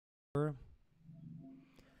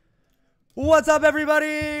What's up,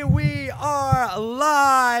 everybody? We are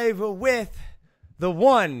live with the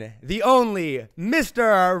one, the only,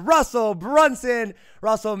 Mr. Russell Brunson.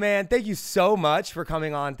 Russell, man, thank you so much for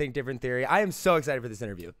coming on Think Different Theory. I am so excited for this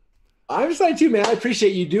interview. I'm excited too, man. I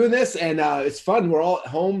appreciate you doing this, and it's fun. We're all at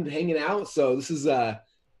home hanging out, so this is our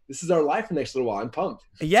life for the next little while. I'm pumped.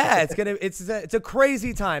 Yeah, it's a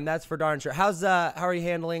crazy time. That's for darn sure. How are you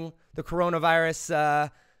handling the coronavirus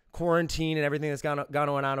quarantine and everything that's gone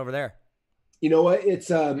on over there? You know what? It's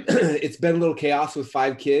been a little chaos with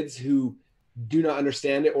 5 kids who do not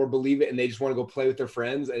understand it or believe it, and they just want to go play with their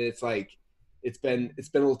friends. And it's been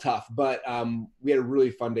a little tough, but we had a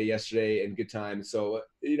really fun day yesterday and good time. So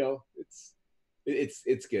it's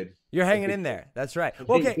good. You're hanging in there. That's right.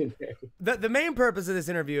 Well, okay. The main purpose of this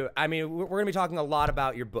interview, I mean, we're going to be talking a lot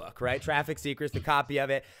about your book, right? Traffic Secrets, the copy of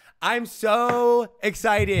it. I'm so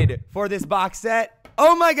excited for this box set.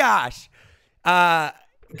 Oh my gosh.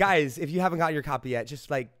 Guys, if you haven't got your copy yet, just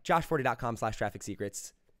like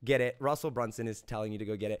joshforti.com/trafficsecrets. Get it. Russell Brunson is telling you to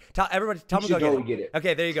go get it. Tell me to get it.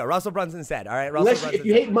 Okay, there you go. Russell Brunson said. All right, Russell Brunson. If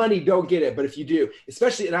you hate money, don't get it. But if you do,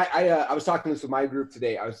 especially, and I was talking this with my group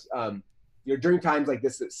today. I was, during times like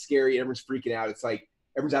this, it's scary. Everyone's freaking out. It's like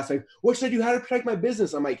everyone's asking, "What should I do? How to protect my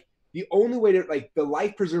business?" I'm like, the only way to the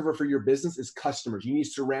life preserver for your business is customers. You need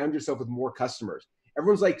to surround yourself with more customers.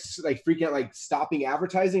 Everyone's like freaking out, like stopping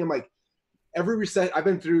advertising. I'm like, every reset. I've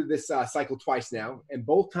been through this cycle twice now, and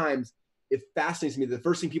both times it fascinates me. The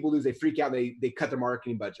first thing people do is they freak out and they cut their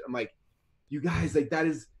marketing budget. I'm like, you guys,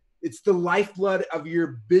 it's the lifeblood of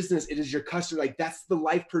your business. It is your customer. Like, that's the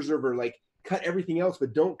life preserver. Like, cut everything else,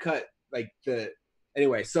 but don't cut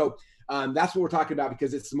anyway. So that's what we're talking about,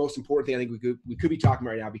 because it's the most important thing I think we could be talking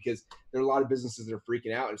right now, because there are a lot of businesses that are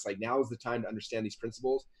freaking out. And it's like, now is the time to understand these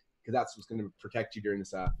principles, because that's what's going to protect you during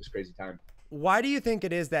this crazy time. Why do you think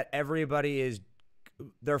it is that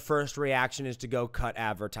their first reaction is to go cut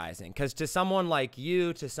advertising? Because to someone like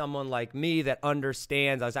you, to someone like me that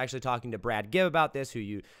understands, I was actually talking to Brad Gibb about this,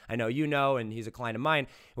 who I know you know, and he's a client of mine.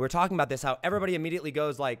 And we're talking about this, how everybody immediately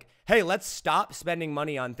goes like, hey, let's stop spending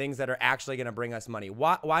money on things that are actually going to bring us money.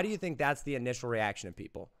 Why do you think that's the initial reaction of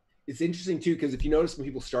people? It's interesting too, because if you notice when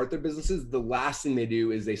people start their businesses, the last thing they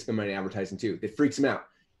do is they spend money on advertising too. It freaks them out,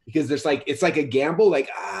 because it's like a gamble. Like,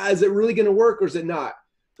 is it really going to work or is it not?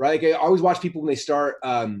 Right? Like, I always watch people when they start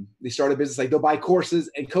a business, like they'll buy courses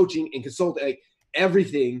and coaching and consulting, like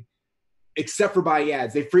everything except for buying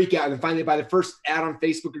ads. They freak out and then finally buy the first ad on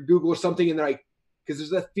Facebook or Google or something. And they're like, because there's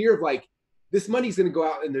that fear of like, this money's going to go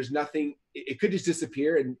out and there's nothing, it could just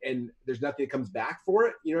disappear and there's nothing that comes back for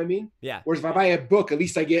it. You know what I mean? Yeah. Whereas if I buy a book, at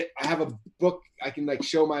least I have a book I can like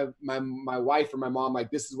show my wife or my mom, like,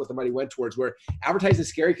 this is what the money went towards. Where advertising is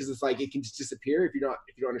scary because it's like, it can just disappear if you don't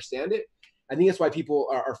understand it. I think that's why people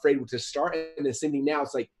are afraid to start. And the same thing now,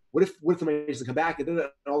 it's like, what if the money doesn't come back? And then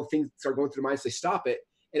all the things start going through their minds, they stop it.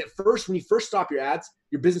 And at first, when you first stop your ads,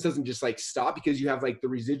 your business doesn't just like stop, because you have like the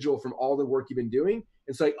residual from all the work you've been doing.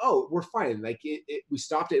 It's like, oh, we're fine. Like we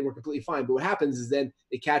stopped it and we're completely fine. But what happens is then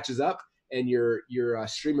it catches up, and your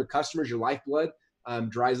stream of customers, your lifeblood,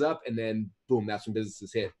 dries up, and then boom, that's when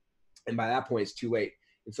businesses hit. And by that point, it's too late.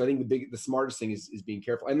 And so I think the smartest thing is being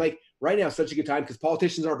careful. And like right now, it's such a good time because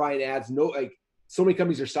politicians aren't buying ads. No, like so many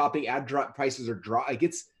companies are stopping. Prices are like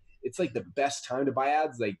it's like the best time to buy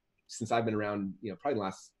ads. Like since I've been around, probably the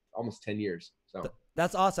last almost 10 years. So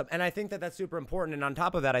that's awesome. And I think that's super important. And on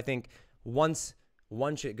top of that, I think once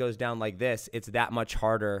it goes down like this, it's that much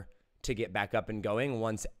harder to get back up and going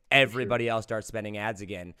once everybody else starts spending ads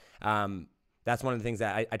again. That's one of the things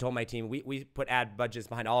that I told my team. We put ad budgets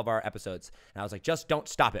behind all of our episodes. And I was like, just don't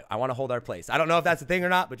stop it. I want to hold our place. I don't know if that's a thing or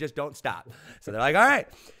not, but just don't stop. So they're like, all right.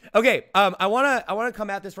 Okay. I want to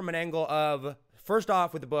come at this from an angle of, first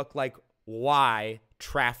off, with the book, like, why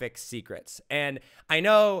Traffic Secrets? And I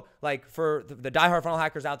know, like, for the diehard funnel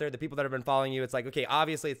hackers out there, the people that have been following you, it's like, okay,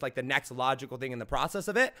 obviously it's like the next logical thing in the process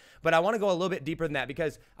of it. But I want to go a little bit deeper than that,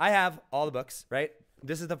 because I have all the books, right?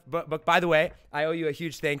 This is the book. By the way, I owe you a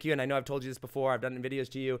huge thank you, and I know I've told you this before. I've done videos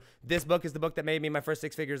to you. This book is the book that made me my first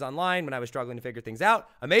 6 figures online when I was struggling to figure things out.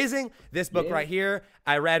 Amazing. This book right here,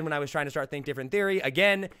 I read when I was trying to start Think Different Theory.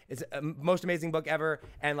 Again, it's a most amazing book ever.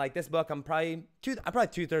 And like this book, I'm probably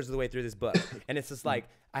 2/3 of the way through this book, and it's just like,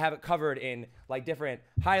 I have it covered in like different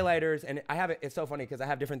highlighters, and I have it. It's so funny because I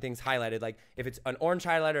have different things highlighted. Like if it's an orange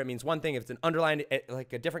highlighter, it means one thing. If it's an underlined,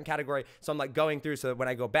 like a different category. So I'm like going through, so that when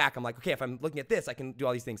I go back, I'm like, okay, if I'm looking at this, I can do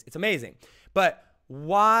all these things. It's amazing. But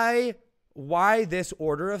why this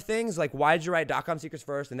order of things? Like, why did you write .com secrets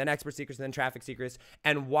first, and then expert secrets, and then traffic secrets,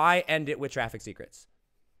 and why end it with traffic secrets?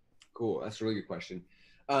 Cool. That's a really good question.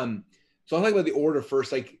 So I'll talk about the order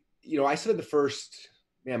first. Like, you know, I spent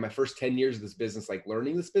my first 10 years of this business, like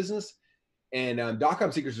learning this business. And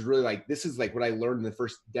 .com secrets is really like, this is like what I learned in the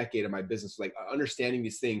first decade of my business, like understanding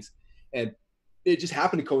these things. And it just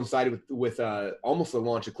happened to coincide with almost the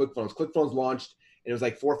launch of ClickFunnels. ClickFunnels launched, and it was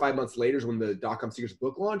like 4 or 5 months later is when the .com secrets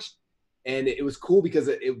book launched. And it was cool because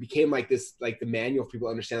it became like this, like the manual for people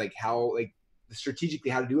to understand like how, like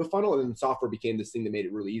strategically how to do a funnel. And then software became this thing that made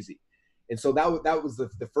it really easy. And so that was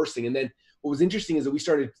the first thing. And then what was interesting is that we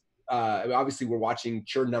started, obviously we're watching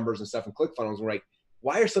churn numbers and stuff in ClickFunnels. We're like,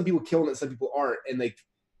 why are some people killing it, some people aren't? And like,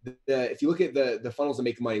 if you look at the funnels that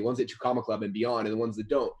make the money, ones at 2 Comma Club and beyond, and the ones that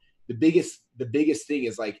don't, the biggest thing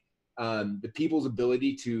is like the people's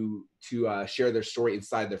ability to share their story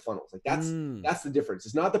inside their funnels. Like that's the difference.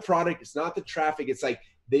 It's not the product, it's not the traffic. It's like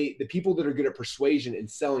the people that are good at persuasion and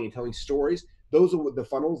selling and telling stories. Those are the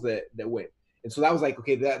funnels that win. And so that was like,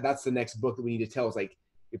 okay, that's the next book that we need to tell. Is like,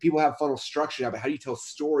 if people have funnel structure, but how do you tell a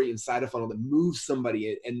story inside a funnel that moves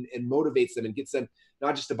somebody and motivates them and gets them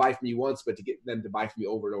not just to buy from you once, but to get them to buy from you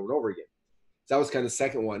over and over and over again. So that was kind of the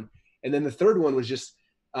second one. And then the third one was just,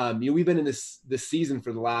 you know, we've been in this season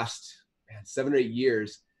for the last 7 or 8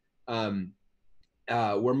 years, where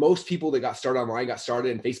most people that got started online got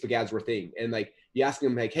started and Facebook ads were a thing. And like, you ask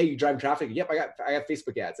them like, hey, you driving traffic? Yep, I got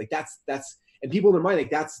Facebook ads. Like that's, and people in their mind, like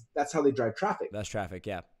that's how they drive traffic. That's traffic.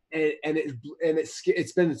 Yeah.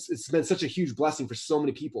 It's been such a huge blessing for so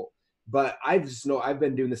many people. But I've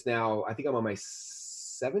been doing this now. I think I'm on my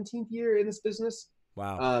 17th year in this business.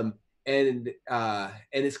 Wow. And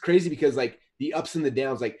it's crazy because like the ups and the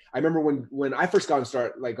downs. Like I remember when I first got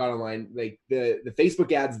online, like the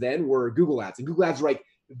Facebook ads then were Google ads, and Google ads were like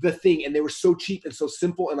the thing, and they were so cheap and so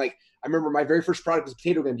simple. And like I remember my very first product was a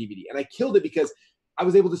potato gun DVD, and I killed it because I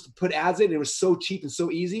was able just to put ads in, and it was so cheap and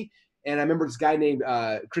so easy. And I remember this guy named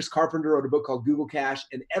Chris Carpenter wrote a book called Google Cash,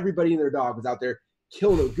 and everybody and their dog was out there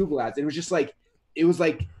killing it with Google ads. And it was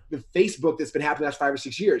like the Facebook that's been happening the last 5 or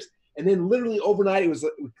 6 years. And then literally overnight, it was,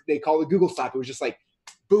 they call it Google stop. It was just like,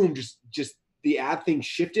 boom, just the ad thing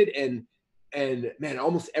shifted. And man,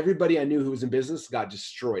 almost everybody I knew who was in business got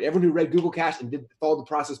destroyed. Everyone who read Google Cash and followed the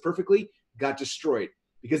process perfectly got destroyed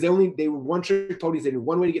because they were one trick ponies. They knew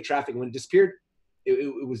one way to get traffic. And when it disappeared,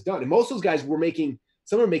 it was done. And most of those guys were making,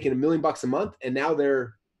 some are making $1 million a month, and now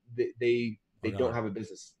they don't have a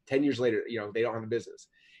business. 10 years later, you know, they don't have a business.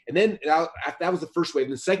 And then that was the first wave.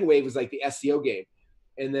 And the second wave was like the SEO game.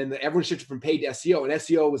 And then everyone shifted from paid to SEO. And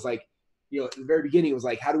SEO was like, you know, at the very beginning, it was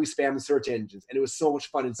like, how do we spam the search engines? And it was so much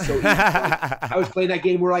fun and so easy. I was playing that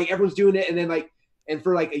game where like everyone's doing it. And then like, and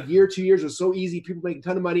for like a year, 2 years, it was so easy. People making a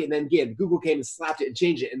ton of money. And then again, Google came and slapped it and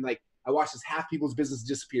changed it. And like, I watched as half people's business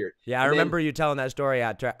disappeared. Yeah, I remember you telling that story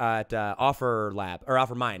at Offer Lab or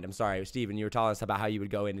Offer Mind. I'm sorry, Steven. You were telling us about how you would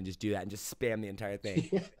go in and just do that and just spam the entire thing.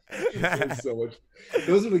 It was so much.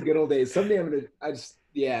 Those are the good old days. Someday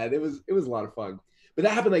it was a lot of fun. But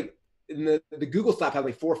that happened like in the Google slap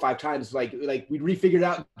happened like 4 or 5 times. Like we'd refigure it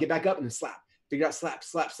out, get back up, and then slap, figure out slap,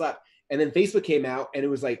 slap, slap. And then Facebook came out, and it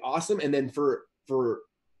was like awesome. And then for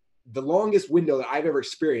the longest window that I've ever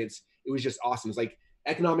experienced, it was just awesome. It was like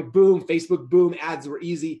economic boom, Facebook boom, ads were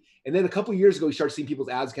easy. And then a couple of years ago, we started seeing people's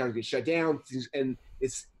ads accounts get shut down, and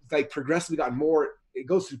it's like progressively gotten more. It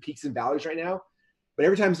goes through peaks and valleys right now. But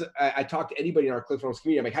every time I talk to anybody in our ClickFunnels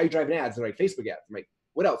community, I'm like, how are you driving ads? They're like, Facebook ads. I'm like,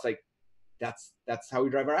 what else? Like, that's how we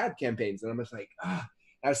drive our ad campaigns. And I'm just like, I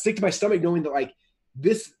was sick to my stomach knowing that like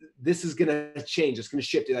this is gonna change. It's gonna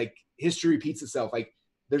shift. Like history repeats itself. Like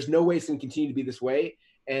there's no way it's gonna continue to be this way.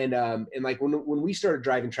 And like when we started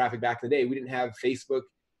driving traffic back in the day, we didn't have Facebook.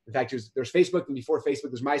 In fact, there's Facebook, and before Facebook,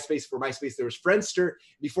 there's MySpace. For MySpace, there was Friendster.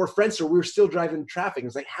 Before Friendster, we were still driving traffic. And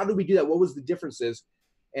it's like, how did we do that? What was the differences?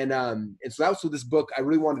 And so that was what this book I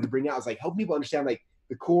really wanted to bring out. Is like help people understand like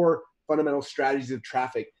the core fundamental strategies of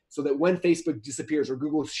traffic, so that when Facebook disappears or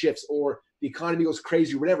Google shifts or the economy goes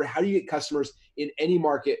crazy or whatever, how do you get customers in any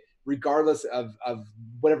market, regardless of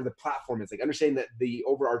whatever the platform is? Like understanding that the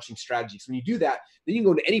overarching strategy. So when you do that, then you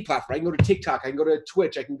can go to any platform. I can go to TikTok, I can go to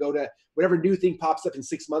Twitch, I can go to whatever new thing pops up in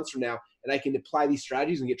 6 months from now, and I can apply these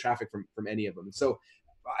strategies and get traffic from any of them. And so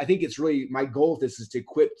I think it's really my goal with this is to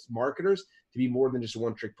equip marketers to be more than just a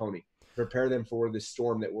one-trick pony. Prepare them for this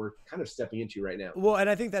storm that we're kind of stepping into right now. Well, and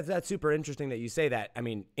I think that's super interesting that you say that. I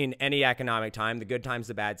mean, in any economic time, the good times,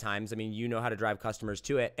 the bad times, I mean, you know how to drive customers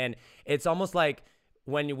to it. And it's almost like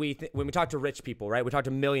when we talk to rich people, right? We talk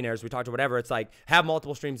to millionaires, we talk to whatever. It's like have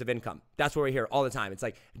multiple streams of income. That's what we hear all the time. It's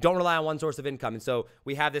like don't rely on one source of income. And so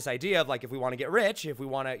we have this idea of like if we want to get rich, if we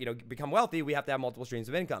want to become wealthy, we have to have multiple streams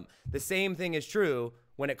of income. The same thing is true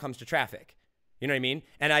when it comes to traffic. You know what I mean?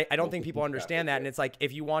 And I don't think people understand that. And it's like,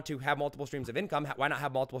 if you want to have multiple streams of income, why not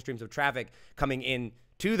have multiple streams of traffic coming in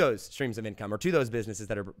to those streams of income or to those businesses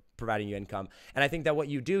that are providing you income? And I think that what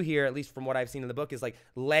you do here, at least from what I've seen in the book, is like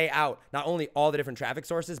lay out not only all the different traffic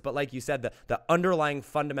sources, but like you said, the underlying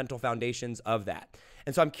fundamental foundations of that.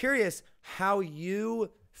 And so I'm curious how you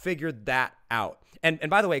figured that out. And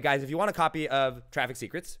by the way, guys, if you want a copy of Traffic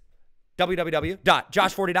Secrets,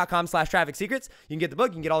 www.joshforti.com/traffic secrets. You can get the book,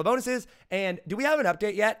 you can get all the bonuses. And do we have an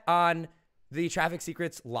update yet on the Traffic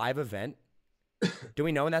Secrets live event? Do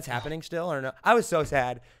we know when that's happening still or no? I was so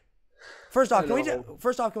sad. First off, can we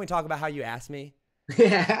talk about how you asked me?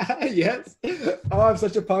 Yeah, yes. Oh, I'm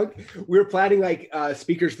such a punk. We were planning like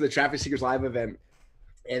speakers for the Traffic Secrets live event.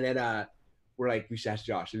 And then we're like, we should ask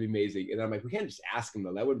Josh. It'd be amazing. And I'm like, we can't just ask him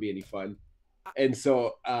though. That wouldn't be any fun. And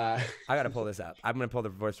so I got to pull this up. I'm going to pull the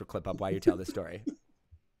voice clip up while you tell this story.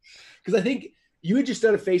 Because I think you had just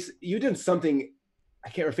done you did something, I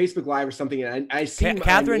can't remember, Facebook Live or something. And I see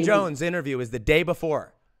Catherine Jones' interview was the day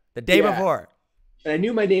before. Before. And I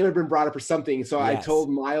knew my name had been brought up or something. So yes. I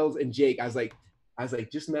told Miles and Jake, I was like,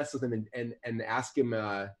 just mess with him and ask him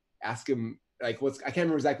like I can't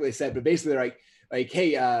remember exactly what they said, but basically they're like,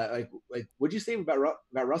 hey, like, what'd you say about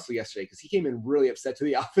Russell yesterday? Because he came in really upset to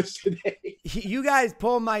the office today. You guys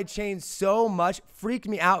pulled my chain so much, freaked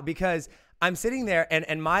me out, because I'm sitting there and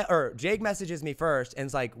Jake messages me first and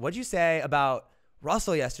it's like, what'd you say about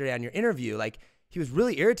Russell yesterday on your interview? Like, he was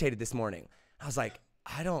really irritated this morning. I was like,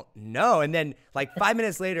 I don't know. And then like 5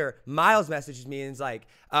 minutes later, Miles messages me and is like,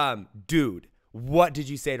 dude, what did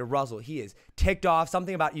you say to Russell? He is ticked off.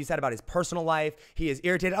 Something about you said about his personal life. He is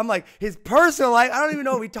irritated. I'm like, his personal life? I don't even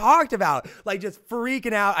know what we talked about. Like, just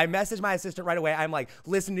freaking out. I messaged my assistant right away. I'm like,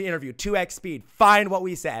 listen to the interview, 2x speed. Find what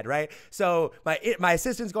we said, right? So my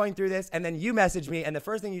assistant's going through this, and then you message me, and the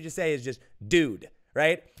first thing you just say is just, dude,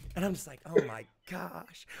 right? And I'm just like, oh my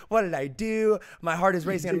gosh, what did I do? My heart is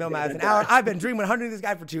racing at a million miles an hour. I've been dreaming of hunting this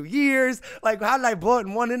guy for 2 years. Like, how did I blow it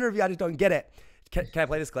in one interview? I just don't get it. Can I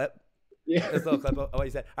play this clip? Yeah. This little clip of what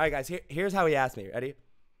he said. All right, guys, here's how he asked me. Ready?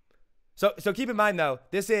 So keep in mind, though,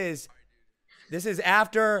 this is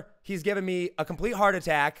after he's given me a complete heart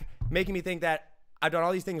attack, making me think that I've done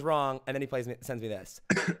all these things wrong, and then he sends me this.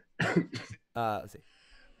 Let's see.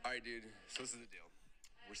 All right, dude. So this is the deal.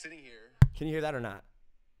 We're sitting here. Can you hear that or not?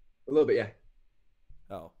 A little bit, yeah.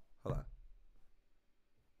 Oh, hold on.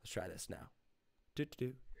 Let's try this now.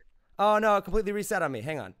 Oh, no, it completely reset on me.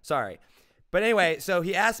 Hang on. Sorry. But anyway, so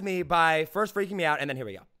he asked me by first freaking me out, and then here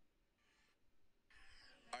we go.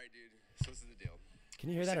 All right, dude. So this is the deal. Can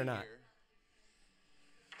you hear that or not?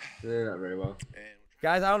 Not very well.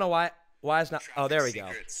 Guys, I don't know why it's not. Oh, there we go.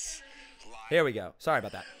 Here we go. Sorry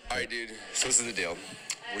about that. All right, dude. So this is the deal.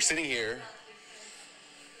 We're sitting here,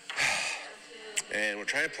 and we're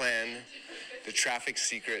trying to plan the Traffic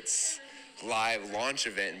Secrets live launch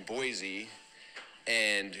event in Boise,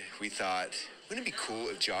 and we thought, wouldn't it be cool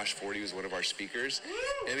if Josh Forti was one of our speakers?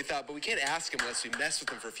 And we thought, but we can't ask him unless we mess with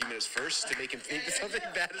him for a few minutes first to make him think that something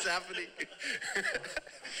bad is happening.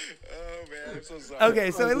 Oh man, I'm so sorry. Okay,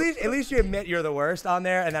 so at least you admit you're the worst on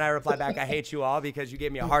there, and then I reply back, I hate you all because you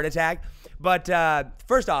gave me a heart attack. But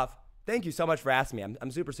first off, thank you so much for asking me.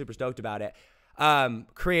 I'm super, super stoked about it.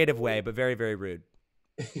 Creative way, but very, very rude.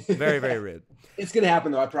 Very, very rude. It's gonna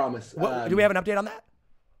happen though, I promise. Do we have an update on that?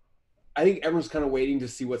 I think everyone's kind of waiting to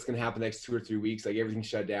see what's going to happen next 2 or 3 weeks. Like everything's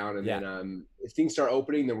shut down, and then if things start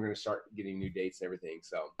opening, then we're going to start getting new dates and everything.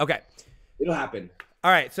 So okay, it'll happen.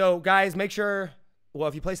 All right, so guys, make sure. Well,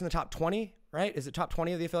 if you place in the top 20, right? Is it top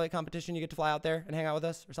 20 of the affiliate competition? You get to fly out there and hang out with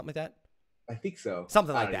us, or something like that. I think so.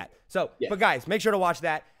 Something like that. So, but guys, make sure to watch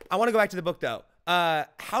that. I want to go back to the book though.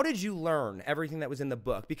 How did you learn everything that was in the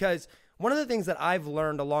book? Because one of the things that I've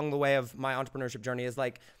learned along the way of my entrepreneurship journey is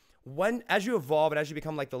like, as you evolve and as you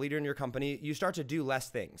become like the leader in your company, you start to do less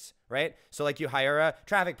things, right? So like you hire a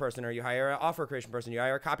traffic person, or you hire an offer creation person, you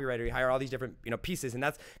hire a copywriter, you hire all these different, pieces. And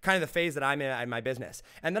that's kind of the phase that I'm in my business.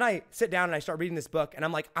 And then I sit down and I start reading this book, and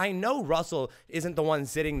I'm like, I know Russell isn't the one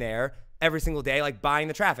sitting there every single day, like buying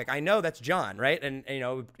the traffic. I know that's John, right? And,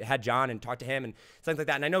 had John and talked to him and things like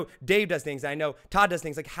that. And I know Dave does things. And I know Todd does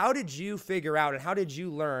things. Like, how did you figure out and how did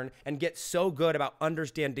you learn and get so good about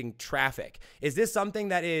understanding traffic? Is this something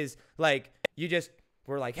that is like, you just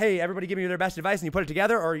were like, hey, everybody give me their best advice and you put it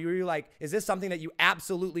together? Or you're like, is this something that you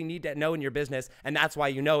absolutely need to know in your business and that's why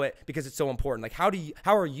you know it because it's so important? Like, how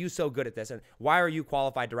are you so good at this? And why are you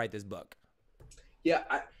qualified to write this book? Yeah,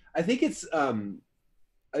 I think it's,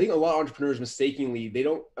 I think a lot of entrepreneurs mistakenly, they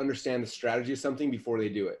don't understand the strategy of something before they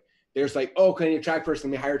do it. They're just like, oh, can I need a traffic person?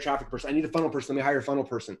 Let me hire a traffic person. I need a funnel person. Let me hire a funnel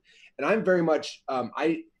person. And I'm very much,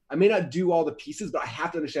 I may not do all the pieces, but I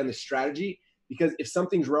have to understand the strategy because if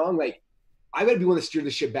something's wrong, like I got to be one to steer the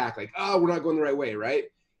ship back. Like, oh, we're not going the right way, right?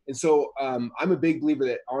 And so I'm a big believer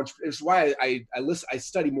that it's why I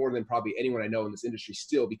study more than probably anyone I know in this industry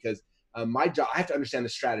still, because my job, I have to understand the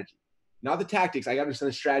strategy, not the tactics. I got to understand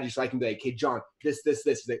the strategy so I can be like, hey, John, this.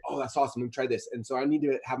 He's like, oh, that's awesome. Let me try this. And so I need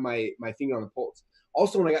to have my finger on the pulse.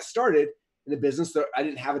 Also, when I got started in the business, I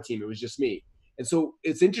didn't have a team. It was just me. And so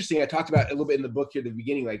it's interesting. I talked about a little bit in the book here at the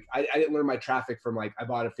beginning. Like I didn't learn my traffic from like, I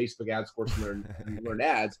bought a Facebook ads course and learn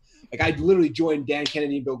ads. Like I literally joined Dan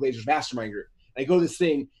Kennedy and Bill Glazer's mastermind group. I go to this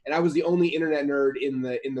thing and I was the only internet nerd in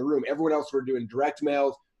the room. Everyone else were doing direct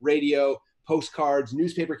mails, radio, postcards,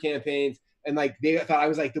 newspaper campaigns. And like, they thought I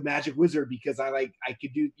was like the magic wizard because I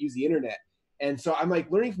could use the internet. And so I'm like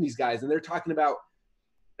learning from these guys, and they're talking about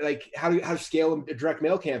like how to scale a direct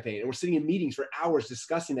mail campaign. And we're sitting in meetings for hours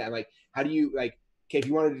discussing that. And like, how do you like, okay, if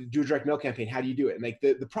you wanted to do a direct mail campaign, how do you do it? And like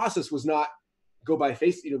the process was not go by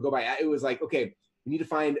it was like, okay, we need to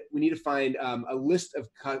find a list of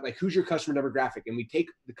like, who's your customer demographic? And we take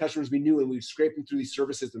the customers we knew and we scrape them through these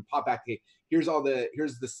services and pop back, hey, here's the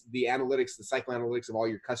analytics, the cycle analytics of all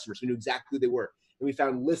your customers. We knew exactly who they were. And we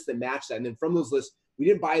found lists that matched that. And then from those lists, we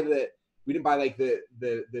didn't buy like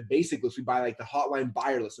the basic list. We buy like the hotline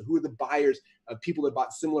buyer list. So who are the buyers of people that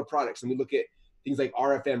bought similar products? And we look at things like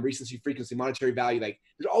RFM, recency, frequency, monetary value. Like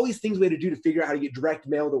there's all these things we had to do to figure out how to get direct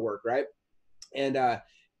mail to work, right?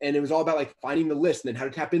 And it was all about like finding the list and then how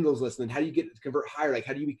to tap into those lists and then how do you get to convert higher? Like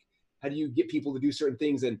how do you get people to do certain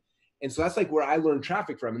things? And so that's like where I learned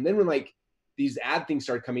traffic from. And then when like these ad things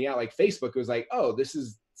started coming out, like Facebook, it was like, oh, this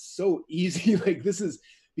is so easy. Like this is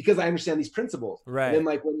because I understand these principles. Right. And then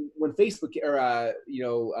like when Facebook or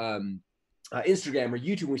Instagram or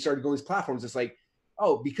YouTube, when we started going to these platforms, it's like,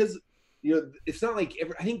 oh, because it's not like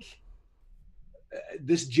I think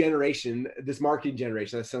this generation, this marketing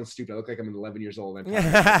generation, that sounds stupid. I look like I'm 11 years old. Like,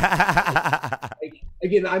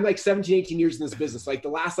 again, I'm like 17, 18 years in this business. Like the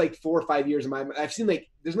last like 4 or 5 years of I've seen like,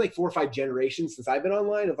 there's like 4 or 5 generations since I've been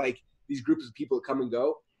online of like these groups of people that come and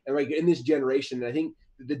go. And like in this generation, I think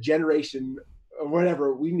the generation or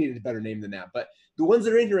whatever, we needed a better name than that. But the ones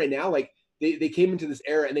that are in here right now, like they came into this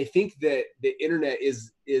era and they think that the internet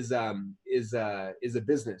is a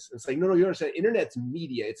business. It's like, no, you don't understand. Internet's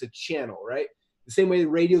media. It's a channel, right? The same way the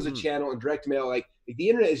radio is a channel and direct mail, like the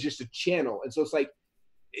internet is just a channel. And so it's like,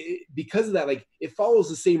 because of that, like it follows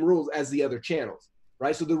the same rules as the other channels,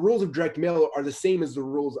 right? So the rules of direct mail are the same as the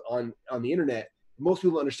rules on the internet. Most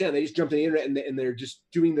people don't understand. They just jump to the internet and they're just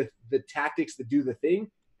doing the tactics to do the thing.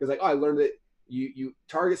 Because like, oh, I learned that you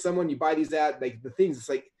target someone, you buy these ads, like the things, it's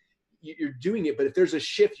like you're doing it. But if there's a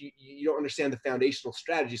shift, you don't understand the foundational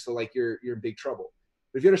strategy. So like you're in big trouble.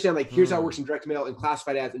 But if you understand, like, here's how it works in direct mail and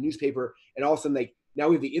classified ads and newspaper, and all of a sudden, like, now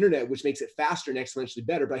we have the internet, which makes it faster and exponentially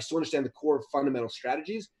better, but I still understand the core fundamental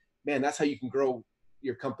strategies, man, that's how you can grow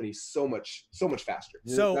your company so much faster.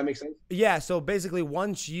 Does that make sense? Yeah. So basically,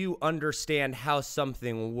 once you understand how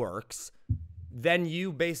something works, then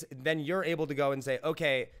you're able to go and say,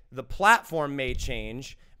 okay, the platform may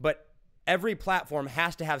change, but every platform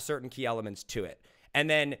has to have certain key elements to it. And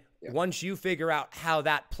then once you figure out how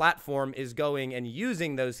that platform is going and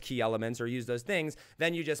using those key elements or use those things,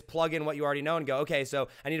 then you just plug in what you already know and go, okay, so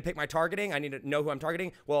I need to pick my targeting. I need to know who I'm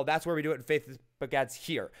targeting. Well, that's where we do it with Facebook ads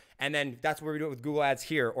here. And then that's where we do it with Google ads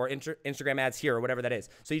here or Instagram ads here or whatever that is.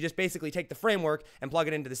 So you just basically take the framework and plug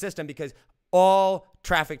it into the system because all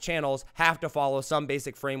traffic channels have to follow some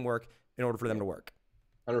basic framework in order for them to work.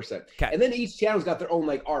 100%. Okay. And then each channel's got their own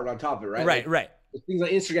like art on top of it, right? Right. Things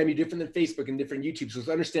like Instagram, you're different than Facebook and different YouTube. So it's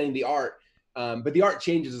understanding the art, but the art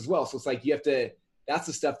changes as well. So it's like you have to. That's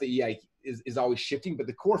the stuff that is always shifting. But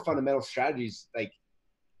the core fundamental strategies, like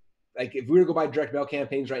if we were to go buy direct mail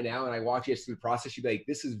campaigns right now, and I watch you through the process, you'd be like,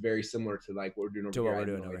 this is very similar to like what we're doing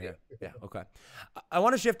over here. Yeah. Okay. I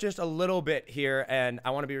want to shift just a little bit here, and I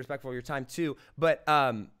want to be respectful of your time too. But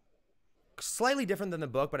slightly different than the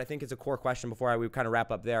book, but I think it's a core question before we kind of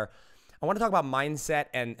wrap up there. I want to talk about mindset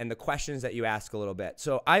and the questions that you ask a little bit.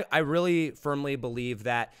 So I really firmly believe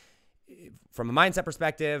that from a mindset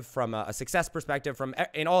perspective, from a success perspective,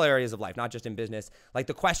 in all areas of life, not just in business, like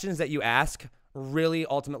the questions that you ask really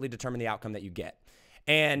ultimately determine the outcome that you get.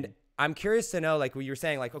 And I'm curious to know, like what you were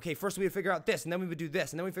saying, like, okay, first we would figure out this, and then we would do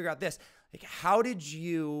this, and then we figure out this. Like, how did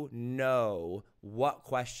you know what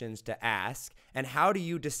questions to ask, and how do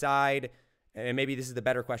you decide? And maybe this is the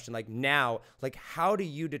better question, like now, like how do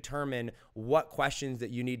you determine what questions that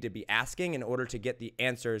you need to be asking in order to get the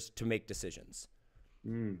answers to make decisions?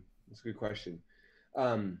 That's a good question.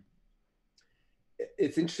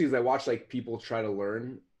 It's interesting as I watch like people try to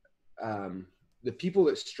learn. The people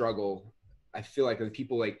that struggle, I feel like are the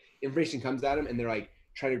people like information comes at them and they're like,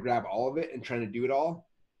 trying to grab all of it and trying to do it all.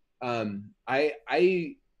 When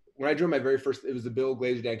I joined my very first, it was the Bill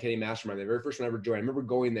Glazer, Dan Kennedy Mastermind, the very first one I ever joined. I remember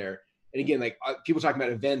going there, and again, like people talking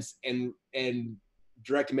about events and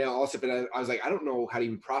direct mail, all stuff, and I was like, I don't know how to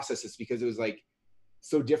even process this because it was like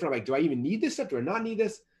so different. I'm like, do I even need this stuff? Do I not need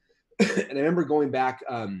this? And I remember going back.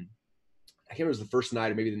 I can't remember if it was the first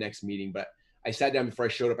night or maybe the next meeting, but I sat down before I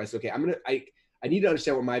showed up. I said, okay, I need to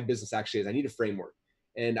understand what my business actually is. I need a framework.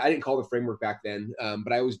 And I didn't call the framework back then,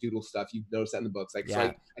 but I always doodle stuff. You've noticed that in the books. Like, so I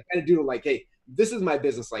kind of doodle like, hey, this is my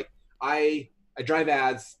business. Like I drive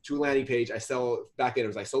ads to a landing page. I sell, back then it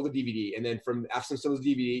was, I sold a DVD. And then from after some of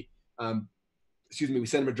the DVD, we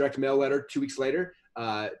send them a direct mail letter 2 weeks later,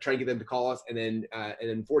 try and get them to call us. And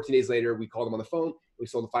then 14 days later, we called them on the phone. We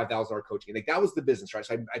sold a $5,000 coaching. And like, that was the business, right?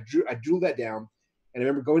 So I drew that down. And I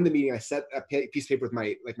remember going to the meeting, I set a piece of paper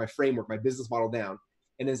with my framework, my business model down.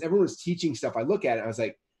 And as everyone was teaching stuff, I look at it, I was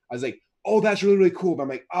like, oh, that's really, really cool. But I'm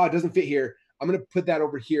like, oh, it doesn't fit here. I'm going to put that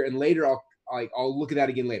over here. And later I'll look at that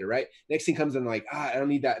again later. Right. Next thing comes in, like, I don't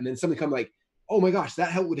need that. And then something come like, oh my gosh,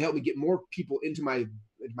 that would help me get more people into my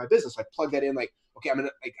business. So I plug that in, like, okay,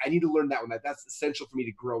 I need to learn that one. That's essential for me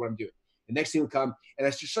to grow what I'm doing. The next thing will come. And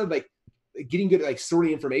I just started like getting good at like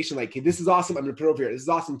sorting information. Like, hey, this is awesome. I'm going to put it over here. This is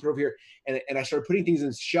awesome. Put it over here. And I started putting things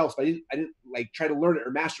in shelves. But I didn't like try to learn it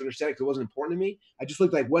or master it, understand it, because it wasn't important to me. I just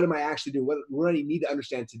looked like, what am I actually doing? What do I need to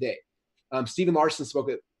understand today? Stephen Larson spoke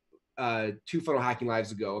at 2 Funnel Hacking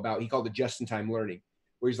Lives ago about, he called it just-in-time learning,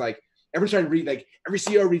 where he's like, everyone's trying to read, like every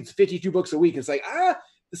CEO reads 52 books a week. It's like,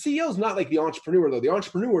 the CEO is not like the entrepreneur though. The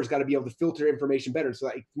entrepreneur's got to be able to filter information better. So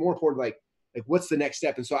like, it's more important, like what's the next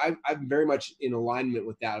step? And so I'm very much in alignment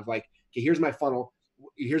with that of like, okay, here's my funnel.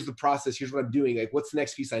 Here's the process. Here's what I'm doing. Like, what's the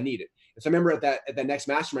next piece I needed? And so I remember at that next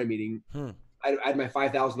mastermind meeting, I had my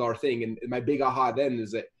 $5,000 thing. And my big aha then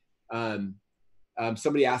is that,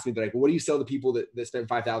 somebody asked me, they're like, well, what do you sell to people that spend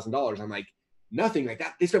 $5,000? I'm like, nothing. Like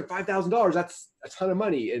that. They spent $5,000. That's a ton of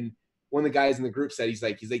money. And one of the guys in the group said, he's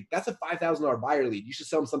like, that's a $5,000 buyer lead. You should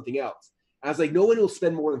sell them something else. And I was like, no one will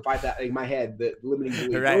spend more than $5,000. Like, in my head, the limiting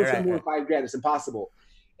belief. No one will spend more than $5,000. It's impossible.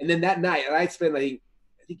 And then that night, and I'd spent, I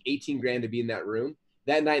think $18,000 to be in that room.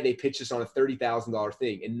 That night they pitched us on a $30,000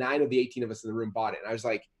 thing, and 9 of the 18 of us in the room bought it. And I was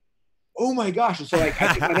like, oh my gosh. And so like,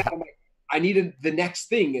 I'm like, I needed the next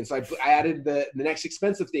thing. And so I added the next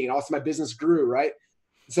expensive thing, and also my business grew. Right.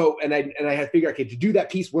 So, and I had to figure out, okay, to do that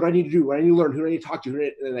piece, what do I need to do? What do I need to learn? Who do I need to talk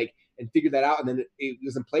to? And figure that out. And then it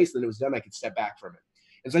was in place, and then it was done. I could step back from it.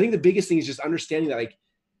 And so I think the biggest thing is just understanding that like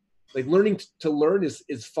learning to learn is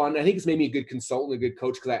fun. I think it's made me a good consultant, a good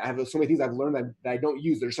coach, because I have so many things I've learned that I don't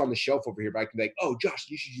use. They're just on the shelf over here, but I can be like, oh, Josh,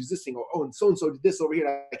 you should use this thing. Oh, and so did this over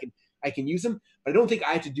here. I can use them, but I don't think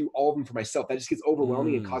I have to do all of them for myself. That just gets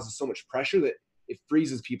overwhelming and causes so much pressure that it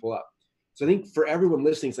freezes people up. So I think for everyone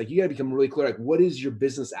listening, it's like, you got to become really clear. Like, what does your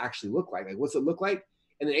business actually look like? Like, what's it look like?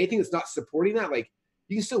 And then anything that's not supporting that, like,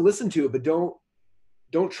 you can still listen to it, but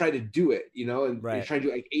don't try to do it, and you're trying to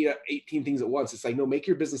do like 18 things at once. It's like, no, make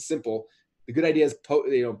your business simple. The good idea is, put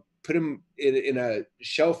them in a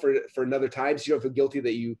shelf for another time, so you don't feel guilty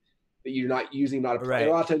that you're not using, not applying.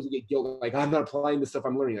 A lot of times you get guilt, like, I'm not applying the stuff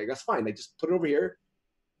I'm learning. Like, that's fine. Like, just put it over here.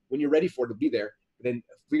 When you're ready for it to be there, then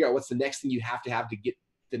figure out what's the next thing you have to get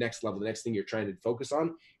the next level, the next thing you're trying to focus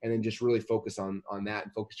on, and then just really focus on that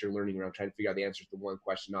and focus your learning around trying to figure out the answers to one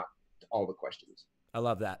question, not to all the questions. I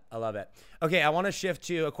love that. I love it. Okay, I want to shift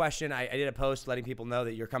to a question. I did a post letting people know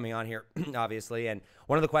that you're coming on here, obviously, and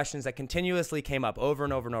one of the questions that continuously came up over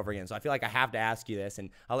and over and over again, so I feel like I have to ask you this, and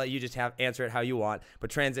I'll let you just answer it how you want, but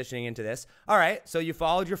transitioning into this. All right, so you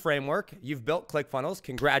followed your framework. You've built ClickFunnels.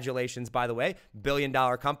 Congratulations, by the way. $1 billion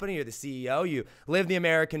company. You're the CEO. You live the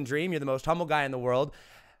American dream. You're the most humble guy in the world.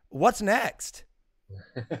 What's next?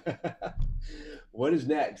 What is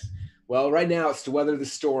next? Well, right now it's to weather the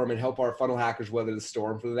storm and help our funnel hackers weather the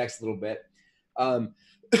storm for the next little bit.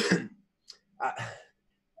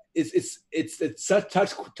 It's such a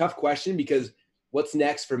tough question, because what's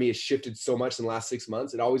next for me has shifted so much in the last 6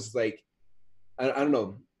 months. It always is like, I don't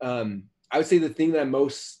know. I would say the thing that I'm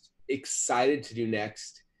most excited to do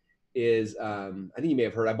next is, I think you may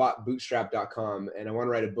have heard, I bought bootstrap.com, and I want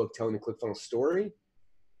to write a book telling the ClickFunnels story.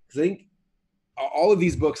 Because I think all of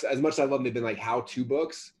these books, as much as I love them, they've been like how-to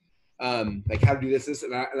books. Like how to do this,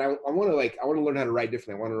 and I want to learn how to write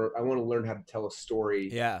differently. I want to learn how to tell a story.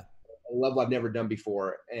 Yeah, a level I've never done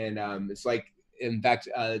before. And it's like, in fact,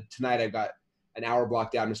 tonight I've got an hour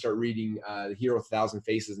blocked out to start reading The Hero with 1,000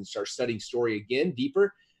 Faces and start studying story again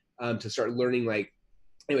deeper, to start learning. Like,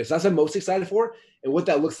 anyway, so that's what I'm most excited for, and what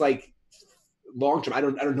that looks like long term. I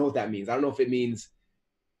don't know what that means. I don't know if it means.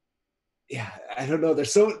 Yeah, I don't know.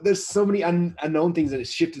 There's so many unknown things, that it's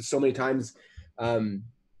shifted so many times.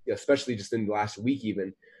 especially just in the last week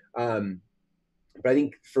even. But I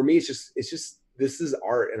think for me, it's just this is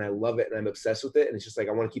art, and I love it, and I'm obsessed with it, and it's just like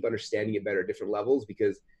I want to keep understanding it better at different levels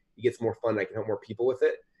because it gets more fun. And I can help more people with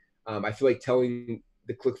it. I feel like telling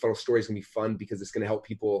the ClickFunnels story is gonna be fun because it's gonna help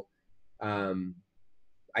people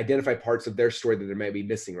identify parts of their story that they might be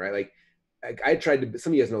missing, right? Like I tried to,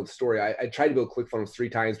 some of you guys know the story. I tried to build ClickFunnels 3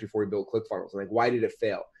 times before we built ClickFunnels. And like, why did it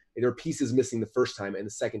fail? And there were pieces missing the first time and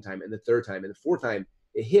the second time and the third time and the fourth time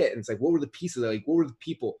it hit. And it's like, what were the pieces? Like, what were the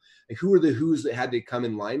people? Like, who were the who's that had to come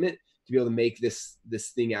in alignment to be able to make this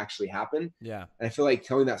thing actually happen? Yeah. And I feel like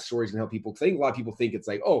telling that story is gonna help people. Cause I think a lot of people think it's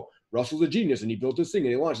like, oh, Russell's a genius and he built this thing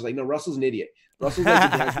and he launched. It's like, no, Russell's an idiot. Russell's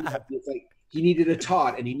like, it's like, he needed a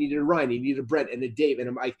Todd and he needed a Ryan, he needed a Brent and a Dave. And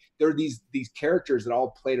I'm like, there are these characters that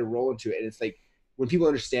all played a role into it. And it's like, when people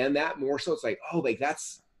understand that more so, it's like, oh, like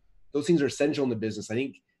those things are essential in the business. I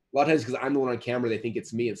think a lot of times because I'm the one on camera, they think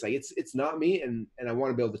it's me. It's like, it's not me. And I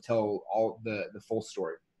want to be able to tell all the full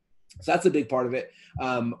story. So that's a big part of it.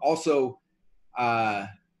 Also, I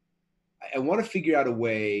want to figure out a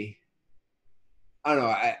way. I don't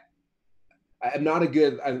know. I'm not a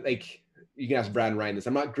good, like, you can ask Brad and Ryan this.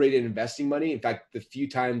 I'm not great at investing money. In fact, the few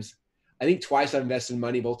times, I think twice I've invested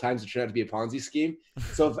money, both times it turned out to be a Ponzi scheme.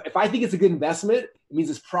 So if I think it's a good investment, it means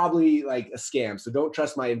it's probably like a scam. So don't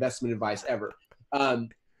trust my investment advice ever.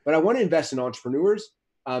 But I want to invest in entrepreneurs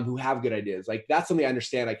who have good ideas. Like that's something I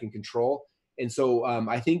understand I can control. And so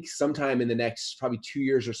I think sometime in the next probably 2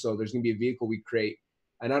 years or so, there's going to be a vehicle we create.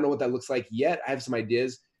 And I don't know what that looks like yet. I have some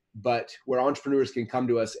ideas, but where entrepreneurs can come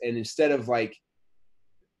to us and instead of like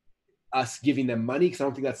us giving them money, because I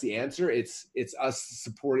don't think that's the answer. It's us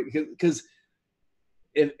supporting, because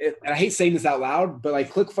and I hate saying this out loud, but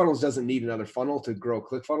like ClickFunnels doesn't need another funnel to grow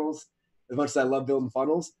ClickFunnels as much as I love building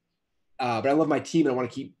funnels. But I love my team and I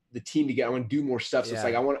want to keep the team together. I want to do more stuff. So it's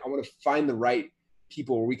like, I want to find the right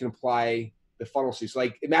people where we can apply the funnel to. So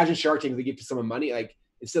like imagine Shark Tank, they give someone money, like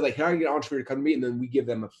instead like, how do I get an entrepreneur to come to me? And then we give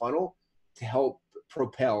them a funnel to help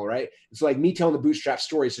propel, right? And so like me telling the bootstrap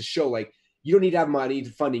story is to show like, you don't need to have money to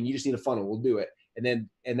funding. You just need a funnel. We'll do it.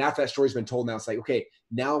 And after that story's been told, now it's like, okay,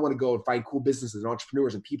 now I want to go and find cool businesses and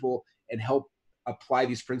entrepreneurs and people and help apply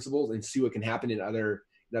these principles and see what can happen in other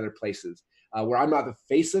places where I'm not the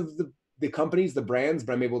face of the companies, the brands,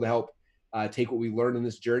 but I'm able to help take what we learned in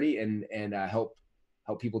this journey and help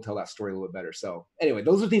people tell that story a little bit better. So anyway,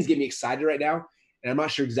 those are things that get me excited right now. And I'm not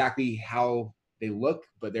sure exactly how they look,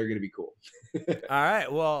 but they're going to be cool. All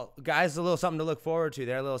right. Well, guys, a little something to look forward to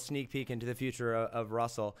there, a little sneak peek into the future of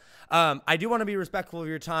Russell. I do want to be respectful of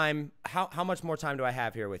your time. How much more time do I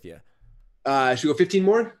have here with you? Should we go 15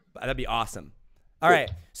 more? That'd be awesome. All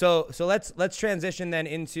right. So let's transition then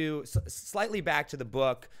into slightly back to the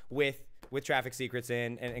book with Traffic Secrets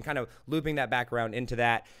and kind of looping that back around into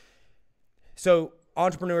that. So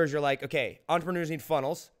entrepreneurs, you're like, okay, entrepreneurs need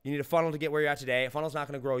funnels. You need a funnel to get where you're at today. A funnel's not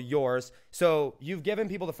going to grow yours. So you've given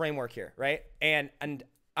people the framework here, right? And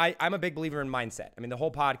I'm a big believer in mindset. I mean, the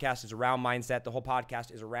whole podcast is around mindset. The whole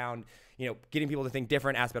podcast is around, getting people to think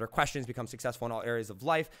different, ask better questions, become successful in all areas of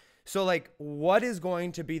life. So like, what is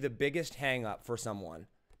going to be the biggest hang up for someone?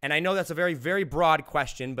 And I know that's a very, very broad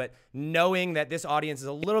question, but knowing that this audience is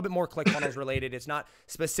a little bit more ClickFunnels related, it's not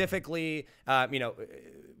specifically,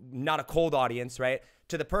 not a cold audience, right?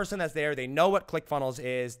 To the person that's there, they know what ClickFunnels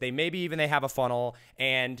is. They they have a funnel.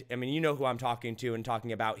 And I mean, you know who I'm talking to and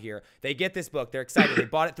talking about here. They get this book. They're excited. They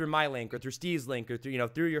bought it through my link or through Steve's link or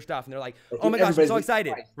through your stuff. And they're like, oh my gosh, I'm so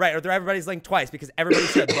excited. Right. Or through everybody's link twice because everybody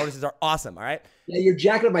said the bonuses are awesome. All right. Yeah. You're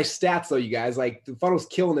jacking up my stats though, you guys. Like the funnel's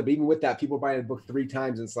killing it. But even with that, people are buying the book 3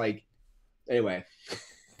 times. And it's like, anyway.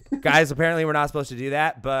 Guys, apparently we're not supposed to do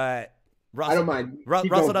that, but Russell, I don't mind.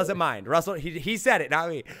 Russell doesn't mind. Russell, he said it, not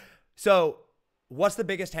me. So what's the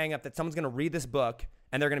biggest hang up that someone's going to read this book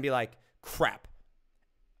and they're going to be like, crap.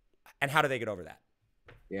 And how do they get over that?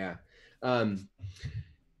 Yeah. I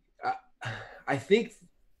think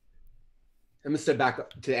I'm going to step back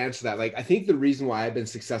to answer that. Like, I think the reason why I've been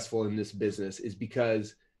successful in this business is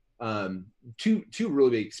because two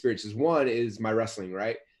really big experiences. One is my wrestling,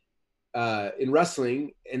 right? In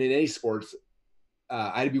wrestling and in any sports,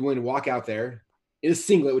 I had to be willing to walk out there in a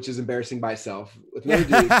singlet, which is embarrassing by itself, with no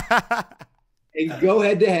dude, and go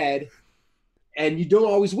head to head. And you don't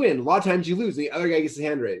always win. A lot of times you lose. The other guy gets his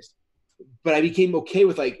hand raised. But I became okay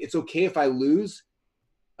with like, it's okay if I lose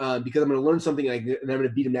because I'm going to learn something and I'm going to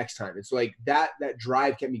beat him next time. And so like that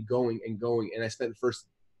drive kept me going and going. And I spent the first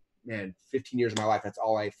 15 years of my life. That's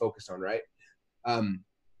all I focused on. Right.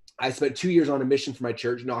 I spent 2 years on a mission for my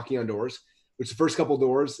church, knocking on doors, which the first couple of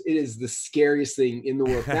doors, it is the scariest thing in the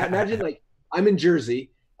world. Imagine like I'm in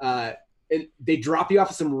Jersey and and they drop you off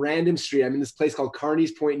at some random street. I'm in this place called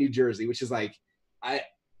Carneys Point, New Jersey, which is like,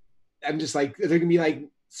 I'm just like, they're gonna be like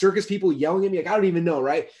circus people yelling at me. Like, I don't even know.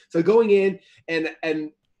 Right. So going in and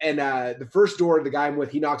the first door, the guy I'm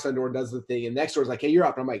with, he knocks on the door and does the thing. And next door is like, hey, you're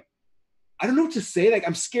up. And I'm like, I don't know what to say. Like,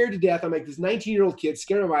 I'm scared to death. I'm like this 19-year-old kid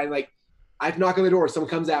scared of mine. Like, I knock on the door, someone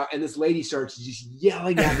comes out, and this lady starts just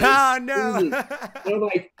yelling at me. Oh, no. And I'm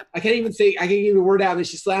like, I can't even get a word out. And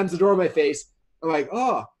she slams the door in my face. I'm like,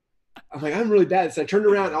 oh. I'm like, I'm really bad. So I turned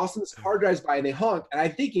around, and all of a sudden this car drives by, and they honk. And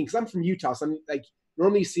I'm thinking, because I'm from Utah, so I'm like,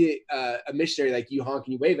 normally you see a missionary, like you honk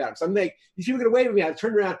and you wave at them. So I'm like, these people are going to wave at me. I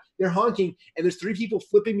turned around, they're honking, and there's 3 people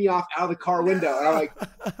flipping me off out of the car window. And I'm like,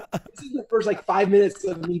 this is the first like 5 minutes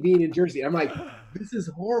of me being in Jersey. I'm like, this is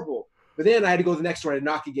horrible. But then I had to go to the next door and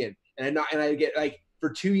knock again. And I get like for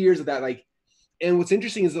 2 years of that, like, and what's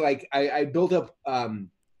interesting is that like I built up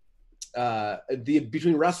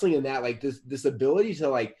between wrestling and that, like this ability to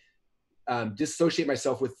like dissociate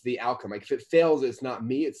myself with the outcome. Like if it fails, it's not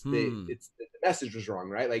me, it's the message was wrong,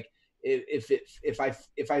 right? Like if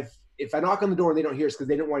I knock on the door and they don't hear, it's because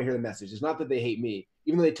they don't want to hear the message. It's not that they hate me,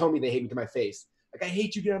 even though they told me they hate me to my face. Like, I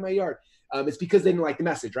hate you, get out of my yard. It's because they didn't like the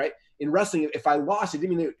message, right? In wrestling, if I lost, it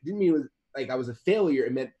didn't mean it was like I was a failure.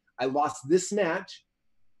 It meant I lost this match.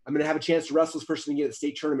 I'm going to have a chance to wrestle this person again at the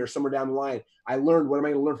state tournament or somewhere down the line. I learned, what am I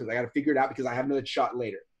going to learn from this? I got to figure it out because I have another shot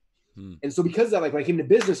later. And so because of that, like when I came to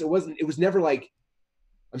business, it was never like,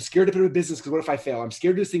 I'm scared to put in a business because what if I fail? I'm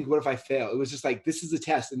scared to think, what if I fail? It was just like, this is a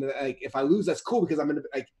test. And like, if I lose, that's cool because I'm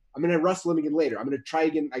going to wrestle him again later. I'm going to try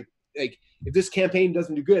again. Like if this campaign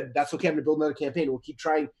doesn't do good, that's okay. I'm going to build another campaign. We'll keep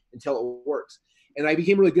trying until it works. And I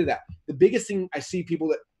became really good at that. The biggest thing I see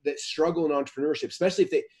people that struggle in entrepreneurship, especially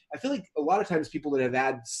if I feel like a lot of times people that have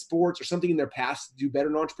had sports or something in their past do better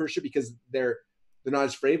in entrepreneurship because they're not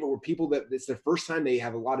as afraid, but were people that it's their first time, they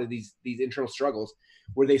have a lot of these internal struggles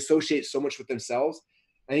where they associate so much with themselves.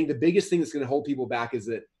 I think the biggest thing that's going to hold people back is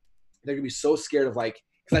that they're going to be so scared of like,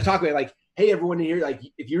 because I talk about like, hey, everyone in here, like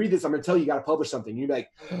if you read this, I'm going to tell you, you got to publish something. You're like,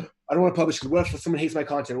 I don't want to publish because what if someone hates my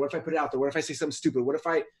content? What if I put it out there? What if I say something stupid? What if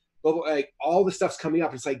I, like all the stuff's coming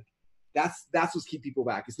up. It's like, that's what's keep people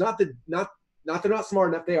back. It's not that they're not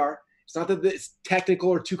smart enough. They are. It's not that it's technical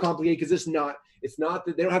or too complicated because it's not. It's not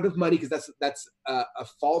that they don't have enough money because that's a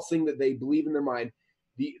false thing that they believe in their mind.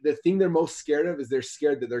 The thing they're most scared of is they're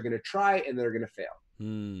scared that they're going to try and they're going to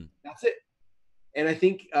fail. That's it. And I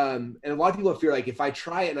think, and a lot of people have fear, like if I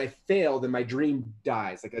try it and I fail, then my dream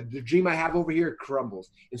dies. Like the dream I have over here crumbles.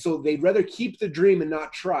 And so they'd rather keep the dream and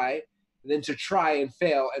not try than to try and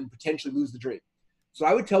fail and potentially lose the dream. So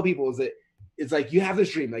I would tell people is that it's like, you have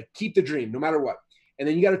this dream, like keep the dream no matter what. And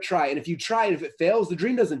then you got to try. And if you try, and if it fails, the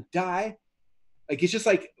dream doesn't die. Like, it's just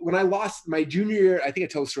like when I lost my junior year, I think I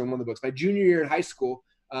told this story in one of the books, my junior year in high school,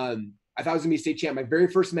 I thought I was gonna be a state champ. My very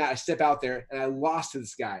first match, I step out there and I lost to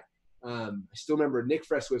this guy. I still remember Nick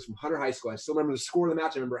Fresquez from Hunter High School. I still remember the score of the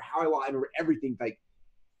match. I remember how I lost. I remember everything like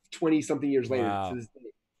 20 something years later to this day.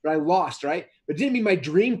 But I lost, right? But it didn't mean my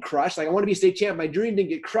dream crushed. Like I want to be a state champ. My dream didn't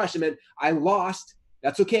get crushed. It meant I lost.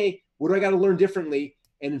 That's okay. What do I got to learn differently?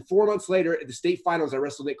 And 4 months later at the state finals, I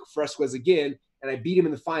wrestled Nick Fresquez again and I beat him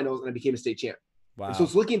in the finals and I became a state champ. Wow. And so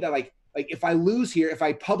it's looking at that like if I lose here, if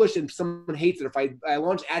I publish and someone hates it, if I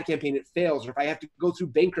launch an ad campaign, it fails, or if I have to go through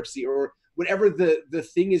bankruptcy or whatever the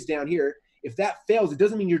thing is down here, if that fails, it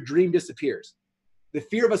doesn't mean your dream disappears. The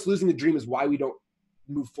fear of us losing the dream is why we don't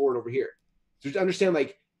move forward over here. So to understand,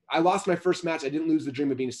 like, I lost my first match. I didn't lose the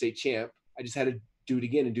dream of being a state champ. I just had to do it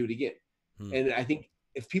again and do it again. And I think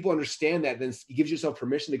if people understand that, then it gives yourself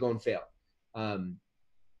permission to go and fail.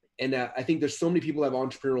 I think there's so many people who have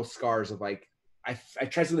entrepreneurial scars of like, I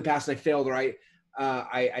tried something in the past and I failed, or I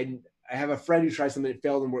have a friend who tried something and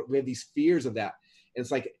failed, and we have these fears of that. And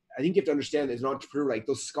it's like, I think you have to understand that as an entrepreneur, like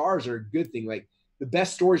those scars are a good thing. Like the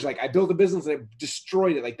best stories, like I built a business and I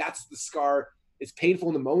destroyed it. Like that's the scar. It's painful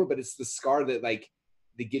in the moment, but it's the scar that like,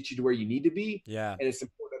 they get you to where you need to be. Yeah. And it's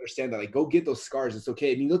important to understand that, like, go get those scars. It's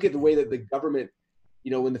okay. I mean, look at the way that the government,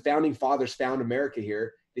 you know, when the founding fathers found America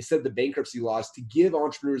here, they said the bankruptcy laws to give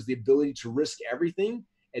entrepreneurs the ability to risk everything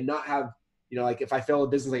and not have, you know, like if I fail a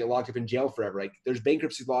business, I get locked up in jail forever. Like there's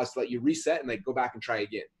bankruptcy laws to let you reset and like go back and try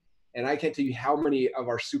again. And I can't tell you how many of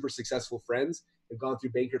our super successful friends have gone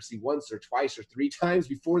through bankruptcy once or twice or 3 times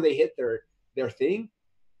before they hit their thing.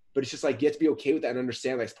 But it's just like, you have to be okay with that and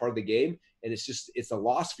understand that's part of the game. And it's a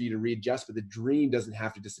loss for you to readjust, but the dream doesn't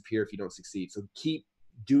have to disappear if you don't succeed. So keep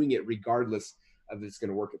doing it regardless of if it's going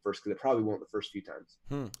to work at first, because it probably won't the first few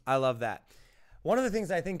times. I love that. One of the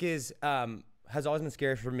things I think is, has always been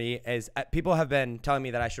scary for me is people have been telling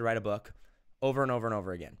me that I should write a book over and over and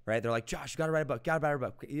over again, right? They're like, Josh, you got to write a book, got to write a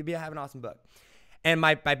book. You'd have an awesome book. And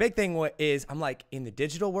my big thing is I'm like, in the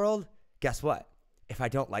digital world, guess what? If I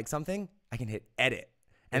don't like something, I can hit edit.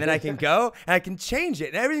 And then I can go and I can change it.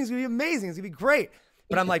 And everything's going to be amazing. It's going to be great.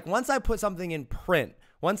 But I'm like, once I put something in print,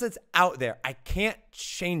 once it's out there, I can't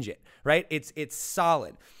change it, right? It's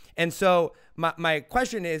solid. And so my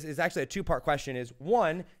question is actually a two-part question is,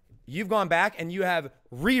 one, you've gone back and you have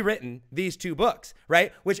rewritten these 2 books,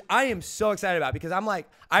 right? Which I am so excited about because I'm like,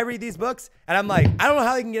 I read these books and I'm like, I don't know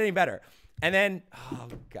how they can get any better. And then, oh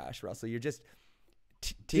gosh, Russell, you're just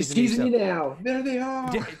teasing me now. There they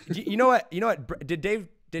are. You know what? Did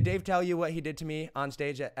Dave tell you what he did to me on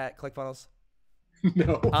stage at ClickFunnels?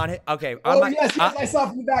 No. Okay. Oh, yes, I saw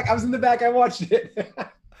from the back. I was in the back. I watched it.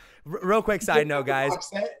 Real quick side note, guys.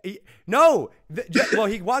 No. Well,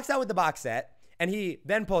 he walks out with the box set. And he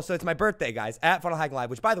then posts, so it's my birthday, guys, at Funnel Hacking Live,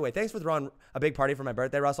 which, by the way, thanks for throwing a big party for my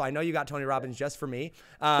birthday, Russell. I know you got Tony Robbins just for me,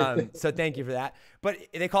 so thank you for that. But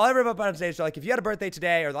they call everyone up on stage. So, like, if you had a birthday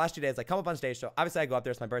today or the last 2 days, like, come up on stage. So, obviously, I go up there.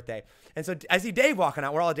 It's my birthday. And so I see Dave walking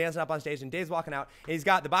out. We're all dancing up on stage, and Dave's walking out. And he's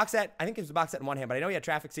got the box set. I think it's the box set in one hand, but I know he had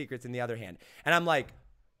Traffic Secrets in the other hand. And I'm like,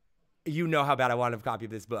 you know how bad I wanted a copy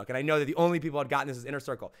of this book. And I know that the only people who had gotten this is Inner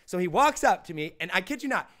Circle. So he walks up to me, and I kid you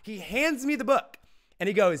not, he hands me the book. And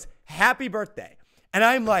he goes, happy birthday. And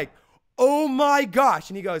I'm like, oh my gosh.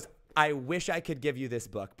 And he goes, I wish I could give you this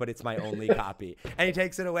book, but it's my only copy. And he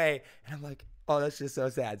takes it away. And I'm like, oh, that's just so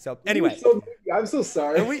sad. So anyway. I'm so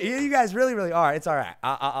sorry. You guys really, really are. It's all right.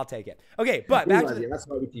 I'll take it. Okay, but back to that's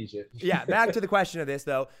why we teach it. Yeah, back to the question of this,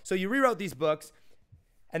 though. So you rewrote these books,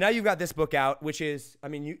 and now you've got this book out, which is, I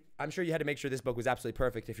mean, I'm sure you had to make sure this book was absolutely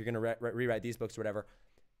perfect if you're going to rewrite these books or whatever.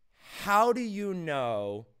 How do you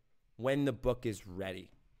know when the book is ready?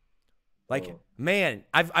 Like, man,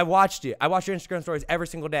 I watched you. I watch your Instagram stories every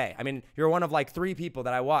single day. I mean, you're one of like 3 people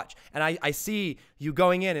that I watch. And I see you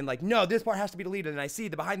going in and like, no, this part has to be deleted. And I see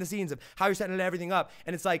the behind the scenes of how you're setting everything up.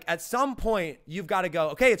 And it's like, at some point, you've got to go,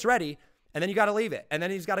 okay, it's ready. And then you got to leave it. And then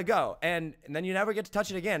you just got to go. And then you never get to touch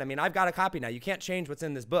it again. I mean, I've got a copy now. You can't change what's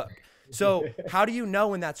in this book. So how do you know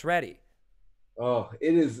when that's ready? Oh,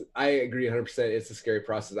 it is. I agree 100%. It's a scary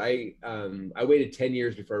process. I waited 10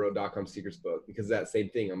 years before I wrote .com Secrets book because of that same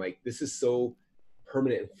thing. I'm like, this is so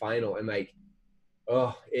permanent and final. And like,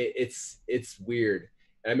 oh, it's weird.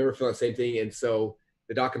 And I remember feeling the same thing. And so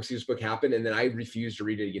the .com Secrets book happened, and then I refused to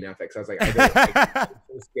read it again after that. Cause I was like, I'm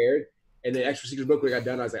so scared. And the Extra Secrets book, when I got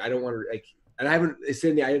done, I was like, I don't want to like, and I haven't,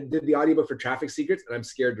 I did the audiobook for Traffic Secrets, and I'm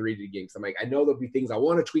scared to read it again. Cause I'm like, I know there'll be things I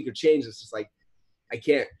want to tweak or change. It's just like, I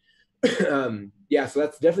can't. Yeah, so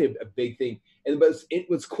that's definitely a big thing. And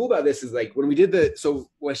what's cool about this is like when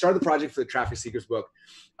I started the project for the Traffic Secrets book,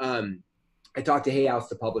 I talked to Hay House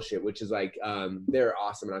to publish it, which is like, they're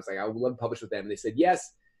awesome. And I was like, I would love to publish with them. And they said,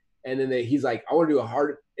 yes. And then he's like, I want to do a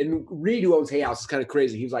hard, and Reed, who owns Hay House, is kind of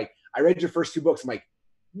crazy. He was like, I read your first 2 books. I'm like,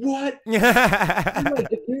 what? I'm like,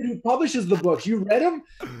 the dude who publishes the books, you read them?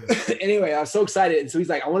 Anyway, I was so excited. And so he's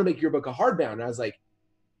like, I want to make your book a hardbound. And I was like,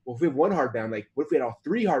 well, if we have 1 hardbound, like what if we had all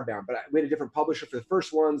 3 hardbound? But we had a different publisher for the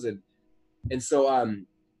first ones. And so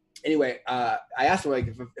anyway, I asked him, like,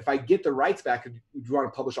 if I get the rights back, would you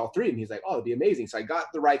want to publish all 3? And he's like, oh, it'd be amazing. So I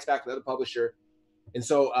got the rights back from the other publisher. And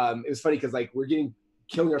so it was funny because like we're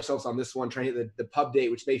killing ourselves on this one, trying to hit the pub date,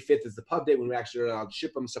 which May 5th is the pub date when we actually are allowed to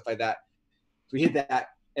ship them and stuff like that. So we hit that.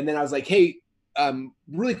 And then I was like, hey,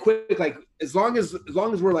 really quick, like as long as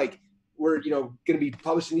we're going to be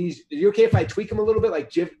publishing these, are you okay if I tweak them a little bit,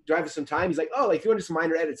 like drive us some time? He's like, oh, like if you want to do some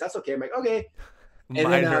minor edits, that's okay. I'm like, okay. And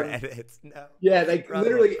minor edits, no. Yeah, like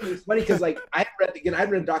literally, it was funny because like I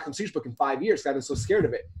hadn't read a .com Secrets book in 5 years. I've been so scared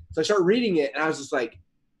of it. So I started reading it, and I was just like,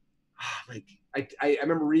 I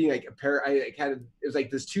remember reading like it was like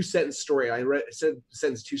this 2-sentence story. I said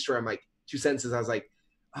sentence 2 story. I'm like 2 sentences. I was like,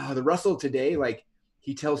 oh, the Russell today, like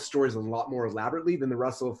he tells stories a lot more elaborately than the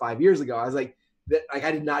Russell 5 years ago. I was like, I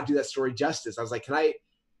did not do that story justice. I was like, can I?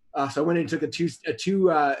 So I went and took a two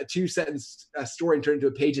sentence story and turned it into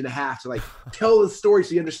a page and a half to like tell the story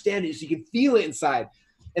so you understand it, so you can feel it inside.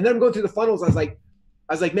 And then I'm going through the funnels. I was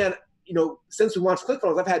like, man, since we launched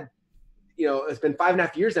ClickFunnels, I've had, it's been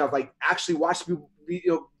 5.5 years now. I've like actually watched people.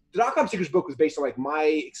 The .com Secrets book was based on like my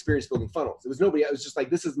experience building funnels. It was nobody. It was just like,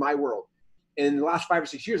 this is my world. And in the last 5 or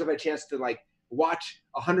 6 years, I've had a chance to like watch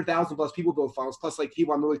 100,000 plus people build funnels, plus like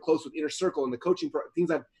people I'm really close with, Inner Circle and the coaching things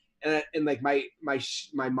and like my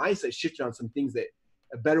mindset shifted on some things that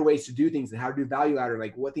better ways to do things and how to do value ladder,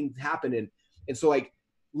 like what things happen. And so like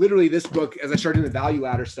literally this book, as I started doing the value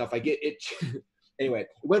ladder stuff, I get it. Anyway, it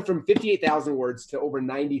went from 58,000 words to over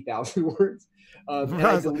 90,000 words.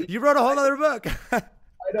 You wrote a whole other book. I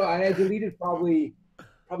know. I had deleted probably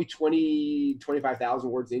 25,000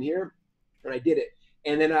 words in here, and I did it.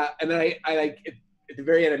 And then I like at the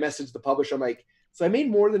very end, I messaged the publisher. I'm like, so I made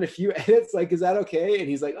more than a few edits. Like, is that okay? And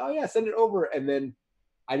he's like, oh yeah, send it over. And then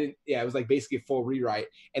I didn't, yeah, it was like basically a full rewrite.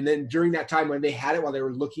 And then during that time when they had it, while they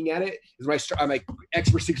were looking at it, is when I'm like,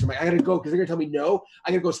 expert secrets. I'm like, I gotta go because they're gonna tell me no.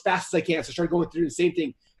 I gotta go as fast as I can. So I started going through the same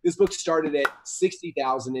thing. This book started at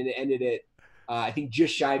 60,000 and it ended at, I think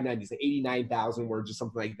just shy of 90, like 89,000 words or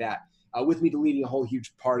something like that. With me deleting a whole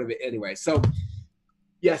huge part of it anyway. So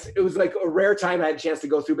yes, it was like a rare time I had a chance to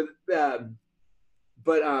go through, and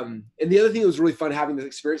the other thing that was really fun having this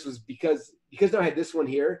experience was because now I had this one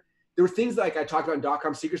here, there were things like I talked about in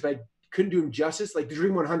 .com secrets, but I couldn't do them justice. Like the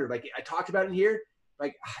Dream 100, like I talked about it in here,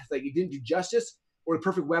 like it didn't do justice, or the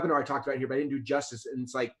perfect webinar I talked about in here, but I didn't do justice. And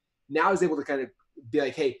it's like, now I was able to kind of be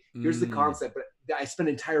like, hey, here's the concept, but I spent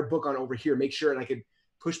an entire book on over here, make sure, and I could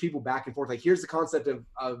push people back and forth. Like, here's the concept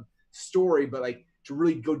of story, but like to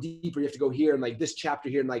really go deeper, you have to go here and like this chapter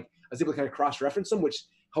here. And like, I was able to kind of cross-reference them, which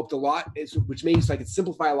helped a lot, which made so I could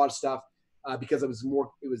simplify a lot of stuff because it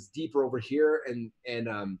was deeper over here. And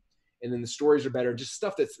then the stories are better, just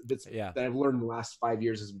stuff that I've learned in the last 5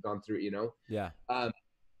 years as we've gone through it, you know? Yeah.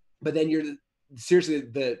 But then seriously,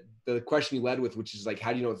 the question you led with, which is like,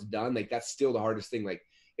 how do you know it's done? Like, that's still the hardest thing. Like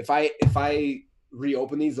if I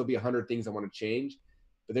reopen these, there'll be 100 things I want to change,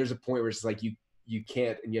 but there's a point where it's like, you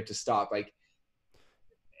can't, and you have to stop. Like,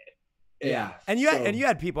 yeah. And you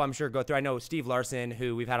had people, I'm sure, go through. I know Steve Larson,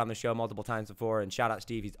 who we've had on the show multiple times before, and shout out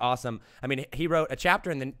Steve. He's awesome. I mean, he wrote a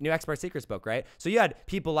chapter in the new Expert Secrets book, right? So you had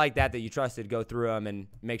people like that you trusted go through them and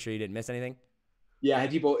make sure you didn't miss anything. Yeah, I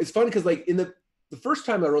had people. It's funny because like in the first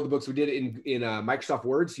time I wrote the books, we did it in Microsoft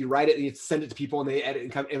Word. So you write it and you send it to people and they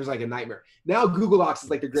edit and it was like a nightmare. Now Google Docs is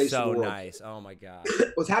like the greatest in the world. So nice. Oh my God.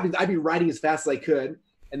 What's happening is I'd be writing as fast as I could.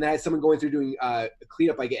 And then I had someone going through doing a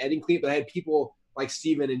cleanup, like an editing cleanup, but I had people like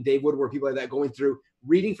Steven and Dave Woodward, people like that going through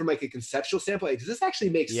reading from like a conceptual standpoint. Like, does this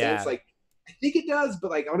actually make sense? Like, I think it does, but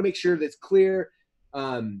like, I want to make sure that it's clear.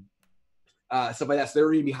 Stuff like that. So they're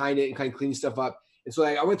reading behind it and kind of cleaning stuff up. And so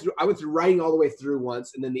like, I went through writing all the way through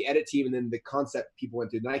once, and then the edit team, and then the concept people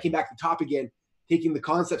went through. Then I came back to the top again, taking the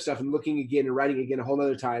concept stuff and looking again and writing again a whole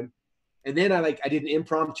nother time. And then I did an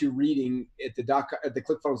impromptu the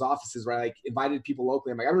ClickFunnels offices where I like invited people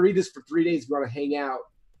locally. I'm like, I'm gonna read this for 3 days if you want to hang out.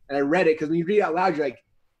 And I read it because when you read it out loud, you're like,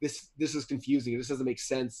 this is confusing. This doesn't make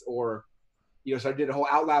sense. Or, you know, so I did a whole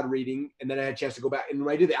out loud reading, and then I had a chance to go back. And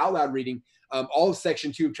when I did the out loud reading, all of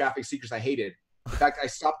section 2 of Traffic Secrets I hated. In fact, I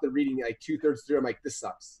stopped the reading like 2/3 through. I'm like, this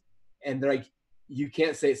sucks. And they're like, you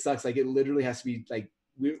can't say it sucks. Like, it literally has to be like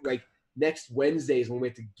next Wednesday is when we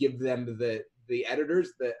have to give them the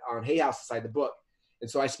editors on Hay House side the book. And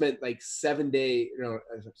so I spent like 7 days, it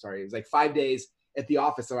was like 5 days at the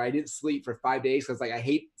office. So I didn't sleep for 5 days because like I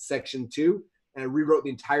hate section 2, and I rewrote the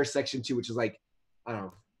entire section 2, which is like, I don't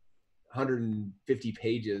know, 150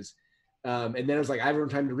 pages. And then I was like, I haven't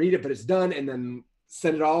time to read it, but it's done. And then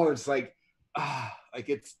send it all. And it's like,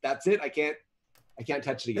 that's it. I can't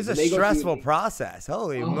touch it again. It's a stressful process.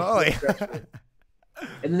 Holy moly.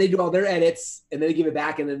 And then they do all their edits, and then they give it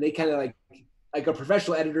back, and then they kind of like a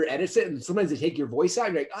professional editor edits it, and sometimes they take your voice out.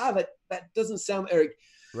 And you're like, that doesn't sound Eric.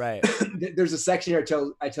 Right. There's a section here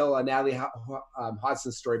I tell Natalie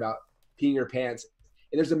Hodson's story about peeing your pants,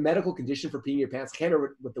 and there's a medical condition for peeing your pants. I can't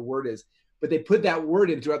remember what the word is, but they put that word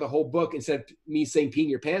in throughout the whole book instead of me saying peeing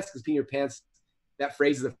your pants, because peeing your pants, that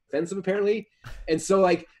phrase is offensive apparently. And so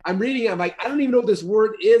like I'm reading it, I'm like, I don't even know what this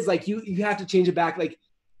word is. Like you have to change it back. Like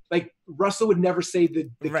Russell would never say the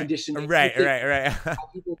condition. Right.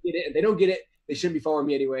 People get it, and they don't get it. They shouldn't be following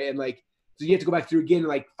me anyway. And like, so you have to go back through again and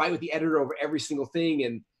like fight with the editor over every single thing.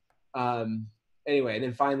 And anyway, and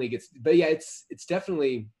then finally but yeah, it's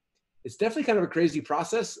definitely kind of a crazy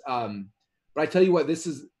process. But I tell you what,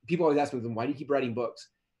 people always ask me, why do you keep writing books?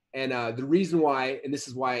 And the reason why, and this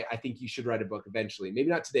is why I think you should write a book eventually, maybe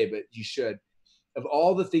not today, but you should. Of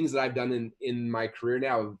all the things that I've done in my career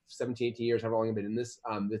now of 17, 18 years, however long I've been in this,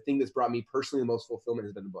 the thing that's brought me personally the most fulfillment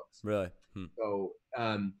has been the books. Really? So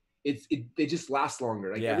they just last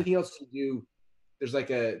longer. Like everything else you do, there's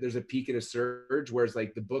a peak and a surge, whereas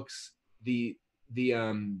like the books, the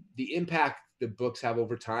impact the books have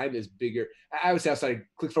over time is bigger. I would say outside of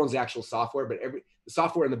ClickFunnels, the actual software, but the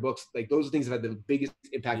software and the books, like those are things that have the biggest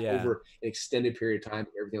impact over an extended period of time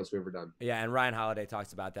than everything else we've ever done. Yeah, and Ryan Holiday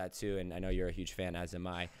talks about that too, and I know you're a huge fan, as am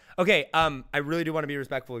I. Okay, I really do want to be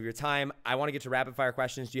respectful of your time. I want to get to rapid fire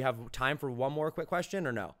questions. Do you have time for one more quick question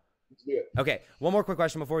or no? Let's do it. Okay, one more quick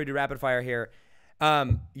question before we do rapid fire here.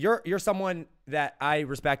 You're someone that I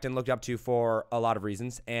respect and looked up to for a lot of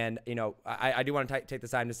reasons. And, you know, I do want to take the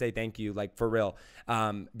time to say thank you, like for real.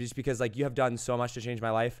 Just because like you have done so much to change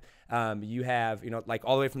my life. You have, you know, like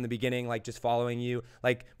all the way from the beginning, like just following you.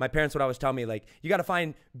 Like my parents would always tell me, like, you got to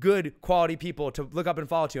find good quality people to look up and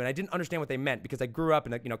follow to. And I didn't understand what they meant because I grew up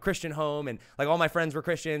in a, you know, Christian home and like all my friends were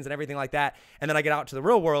Christians and everything like that. And then I get out to the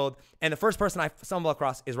real world and the first person I stumble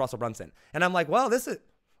across is Russell Brunson. And I'm like, well,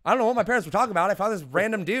 I don't know what my parents were talking about. I found this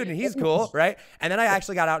random dude and he's cool, right? And then I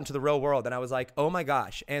actually got out into the real world and I was like, oh my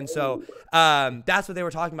gosh. And so that's what they were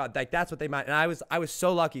talking about. Like that's what they meant. And I was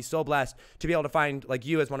so lucky, so blessed to be able to find like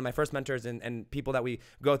you as one of my first mentors and people that we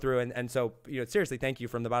go through. And so, you know, seriously, thank you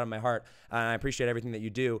from the bottom of my heart. I appreciate everything that you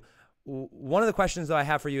do. One of the questions that I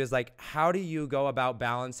have for you is like, how do you go about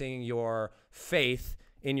balancing your faith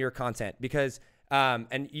in your content? Because,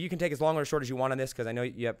 and you can take as long or as short as you want on this because I know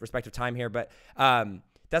you have respective time here, but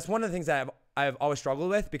that's one of the things that I've always struggled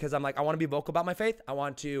with because I'm like, I want to be vocal about my faith. I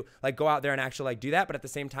want to like go out there and actually like do that. But at the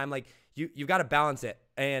same time, like you've got to balance it.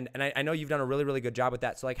 And I know you've done a really, really good job with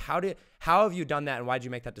that. So like, how have you done that? And why did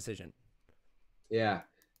you make that decision? Yeah.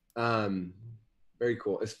 Very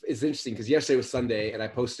cool. It's interesting because yesterday was Sunday and I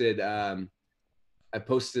posted the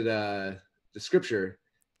scripture.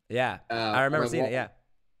 Yeah. I remember seeing it. Yeah.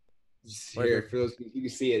 Here, for those you can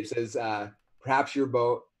see it says, perhaps you're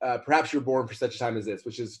born for such a time as this,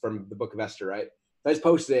 which is from the book of Esther, right? So I just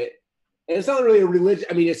posted it. And it's not really a religion.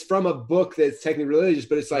 I mean, it's from a book that's technically religious,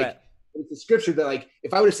 but it's like, right. It's a scripture that like,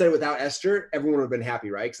 if I would have said it without Esther, everyone would have been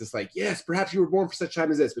happy, right? Because it's like, yes, perhaps you were born for such a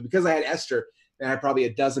time as this. But because I had Esther, and I had probably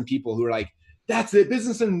a dozen people who were like, that's it,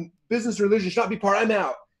 business and religion should not be part, I'm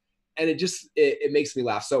out. And it makes me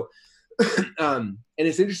laugh. So, and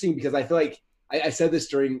it's interesting because I feel like, I said this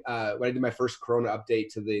during when I did my first Corona update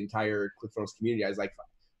to the entire ClickFunnels community. I was like,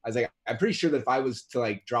 I'm pretty sure that if I was to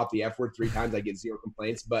like drop the F word 3 times, I get 0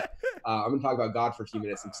 complaints. But I'm gonna talk about God for a few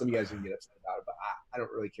minutes, and some of you guys are gonna get upset about it, but I don't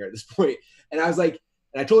really care at this point. And I was like,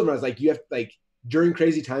 and I told him, I was like, you have like during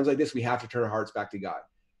crazy times like this, we have to turn our hearts back to God.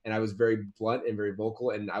 And I was very blunt and very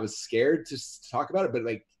vocal, and I was scared to talk about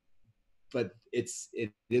it, but it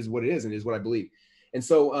is what it is, and it is what I believe. And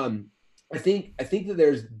so I think that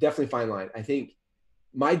there's definitely a fine line. I think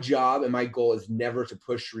my job and my goal is never to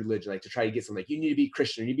push religion, like to try to get something like you need to be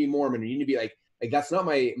Christian, or you need to be Mormon, or you need to be like that's not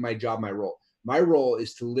my job, my role. My role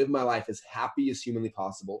is to live my life as happy as humanly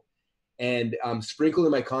possible, and sprinkled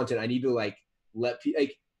in my content. I need to like let people.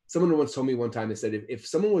 Like someone once told me one time, they said if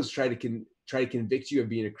someone was try to convict you of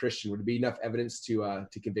being a Christian, would it be enough evidence to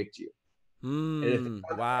convict you? And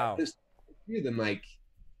if wow. Then like,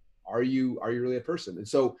 are you really a person? And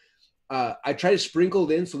so I try to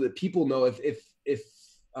sprinkle it in so that people know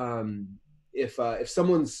if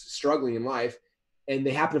someone's struggling in life and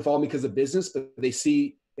they happen to follow me because of business, but they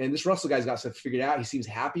see, and this Russell guy's got stuff figured out. He seems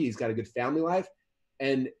happy. He's got a good family life,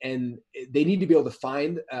 and they need to be able to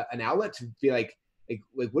find an outlet to be like,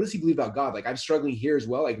 what does he believe about God? Like I'm struggling here as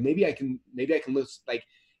well. Like maybe I can live. Like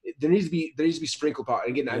there needs to be sprinkled part.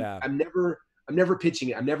 And again, yeah. I'm never pitching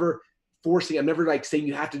it. I'm never forcing. I'm never like saying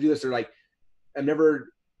you have to do this or like I'm never.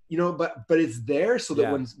 But it's there so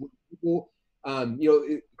that when people,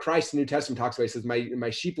 Christ in the New Testament talks about, he says, my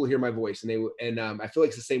sheep will hear my voice. And I feel like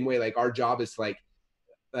it's the same way, like our job is to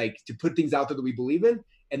like to put things out there that we believe in.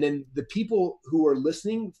 And then the people who are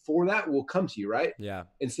listening for that will come to you. Right. Yeah.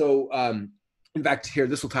 And so, in fact, here,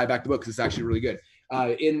 this will tie back the book because it's actually really good.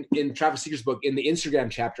 In Travis Seeger's book, in the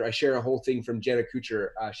Instagram chapter, I share a whole thing from Jenna Kutcher.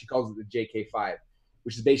 She calls it the JK5,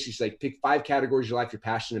 which is basically she's like, pick 5 categories of your life you're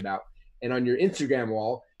passionate about. And on your Instagram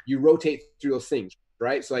wall, you rotate through those things,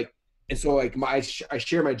 right? So I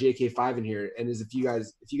share my JK5 in here, and if you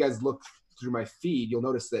guys look through my feed, you'll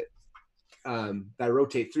notice that I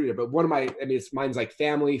rotate through there. But mine's like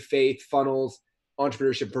family, faith, funnels,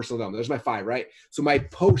 entrepreneurship, personal development. There's my 5, right? So my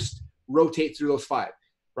posts rotate through those 5,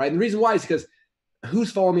 right? And the reason why is because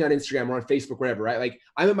who's following me on Instagram or on Facebook, whatever, right? Like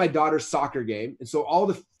I'm at my daughter's soccer game, and so all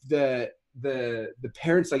the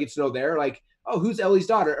parents I get to know there, like, oh, who's Ellie's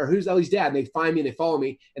daughter or who's Ellie's dad? And they find me and they follow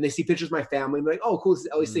me and they see pictures of my family and they're like, oh, cool, this is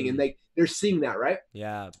Ellie's thing. And they're seeing that, right?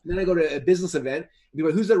 Yeah. And then I go to a business event and be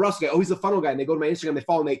like, who's that Russell guy? Oh, he's the funnel guy. And they go to my Instagram, they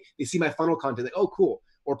follow and they see my funnel content. Like, oh, cool.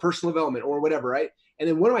 Or personal development or whatever, right? And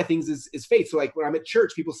then one of my things is faith. So like when I'm at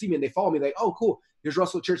church, people see me and they follow me like, oh, cool, here's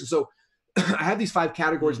Russell at church. And so I have these 5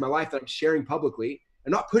 categories in my life that I'm sharing publicly.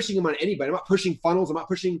 I'm not pushing them on anybody. I'm not pushing funnels. I'm not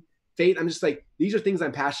pushing faith. I'm just like, these are things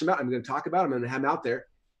I'm passionate about. I'm going to talk about them. I'm going to have them out there.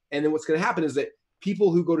 And then what's going to happen is that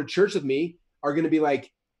people who go to church with me are going to be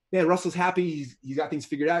like, man, Russell's happy. He's got things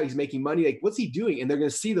figured out. He's making money. Like, what's he doing? And they're going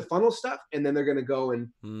to see the funnel stuff. And then they're going to go and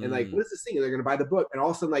like, what is this thing? And they're going to buy the book. And all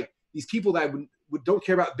of a sudden, like these people that don't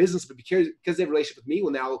care about business, but because they have a relationship with me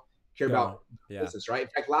will now care about Yeah. business, right? In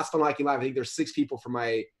fact, last Funnel Hacking Live, I think there's 6 people from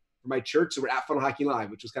my church that were at Funnel Hacking Live,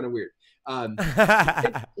 which was kind of weird.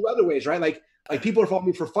 Other ways, right? Like people are following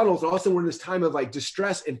me for funnels, and all of a sudden we're in this time of like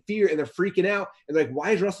distress and fear, and they're freaking out. And they're like,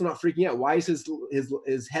 why is Russell not freaking out? Why is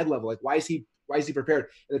his head level? Like, why is he prepared?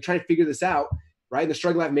 And they're trying to figure this out, right? And they're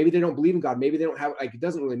struggling. Maybe they don't believe in God. Maybe they don't have, like, it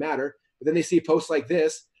doesn't really matter. But then they see a post like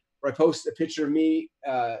this, where I post a picture of me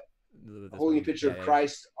holding a picture of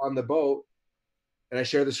Christ on the boat, and I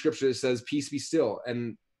share the scripture that says, "Peace be still."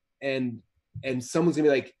 And someone's gonna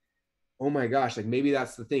be like, oh my gosh, like maybe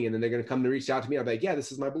that's the thing. And then they're going to come to reach out to me. I'll be like, yeah,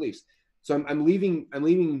 this is my beliefs. So I'm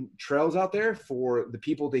leaving trails out there for the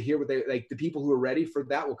people to hear what they like. The people who are ready for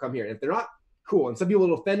that will come here. And if they're not, cool. And some people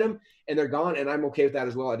will offend them and they're gone, and I'm okay with that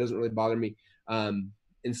as well. It doesn't really bother me. And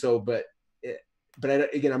so, but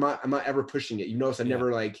again, I'm not ever pushing it. You notice I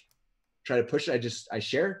never like try to push it. I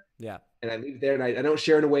share. Yeah. And I leave it there, and I don't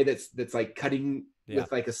share in a way that's like cutting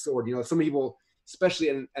with like a sword. You know, some people, especially,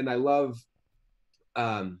 and I love,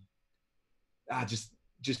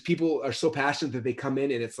 just people are so passionate that they come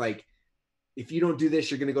in, and it's like, if you don't do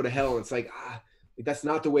this, you're going to go to hell. And it's like, that's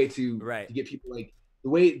not the way to get people. Like the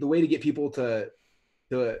way to get people to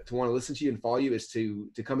want to listen to you and follow you is to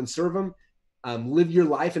come and serve them, live your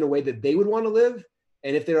life in a way that they would want to live.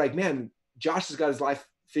 And if they're like, man, Josh has got his life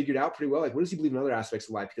figured out pretty well. Like, what does he believe in other aspects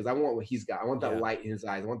of life? Because I want what he's got. I want that light in his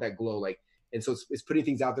eyes. I want that glow. Like, and so it's putting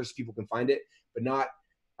things out there so people can find it, but not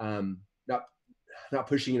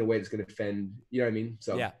pushing in a way that's going to offend, you know what I mean?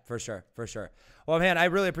 So yeah, for sure. Well, man, I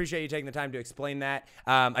really appreciate you taking the time to explain that.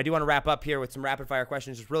 I do want to wrap up here with some rapid fire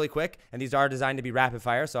questions just really quick. And these are designed to be rapid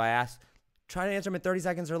fire. So I asked, try to answer them in 30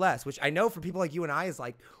 seconds or less, which I know for people like you and I is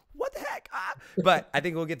like, what the heck? But I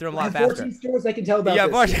think we'll get through them a lot faster. 14 skills I can tell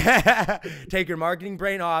about this. Take your marketing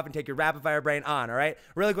brain off and take your rapid fire brain on. All right.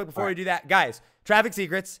 Really quick before we do that, guys, traffic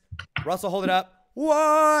secrets. Russell, hold it up.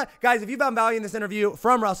 What? Guys, if you found value in this interview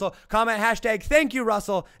from Russell, comment hashtag thank you,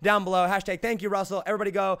 Russell, down below. Hashtag thank you, Russell.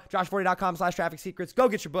 Everybody go joshforti.com/traffic secrets. Go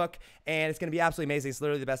get your book, and it's going to be absolutely amazing. It's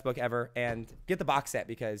literally the best book ever. And get the box set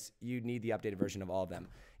because you need the updated version of all of them.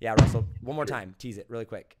 Yeah, Russell, one more time. Tease it really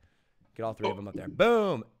quick. Get all 3 of them up there.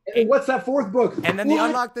 Boom. And what's that 4th book? And then the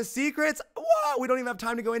Unlock the Secrets. Whoa, we don't even have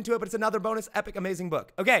time to go into it, but it's another bonus, epic, amazing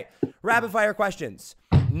book. Okay, rapid fire questions.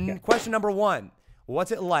 Question number 1.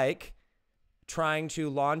 What's it like trying to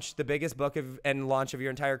launch the biggest book and launch of your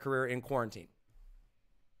entire career in quarantine?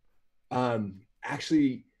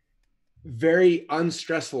 Actually, very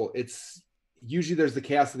unstressful. It's usually there's the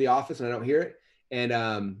chaos of the office and I don't hear it.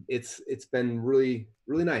 And it's been really,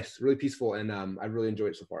 really nice, really peaceful. And I really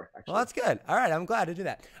enjoyed it so far, actually. Well, that's good. All right. I'm glad to do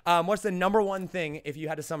that. What's the number one thing, if you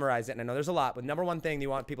had to summarize it, and I know there's a lot, but number one thing you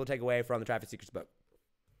want people to take away from the Traffic Secrets book?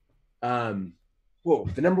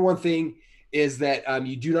 The number one thing is that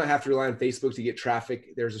you do not have to rely on Facebook to get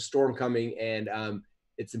traffic. There's a storm coming, and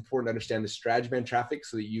it's important to understand the strategy behind traffic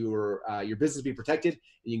so that your business be protected and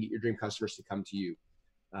you can get your dream customers to come to you.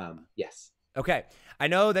 Yes. Okay. I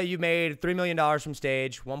know that you made $3 million from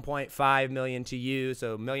stage, $1.5 million to you,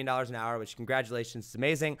 so $1 million an hour, which congratulations, is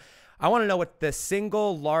amazing. I want to know what the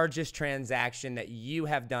single largest transaction that you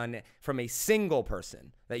have done from a single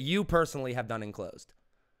person that you personally have done and closed.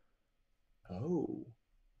 Oh.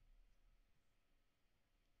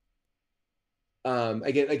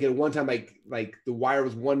 Again, one time, like the wire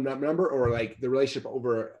was one number, or like the relationship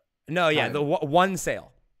over. No, yeah, time. The one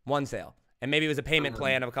sale. And maybe it was a payment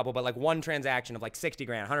plan of a couple, but like one transaction of like 60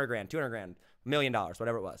 grand, 100 grand, 200 grand, $1 million,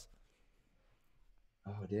 whatever it was.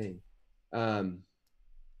 Oh, dang.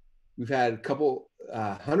 We've had a couple,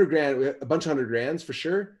 100 grand, a bunch of 100 grands for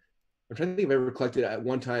sure. I'm trying to think if I've ever collected at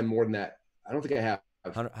one time more than that. I don't think I have.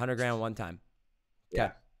 100 grand one time.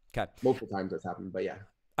 Yeah. Okay. Multiple times that's happened, but yeah.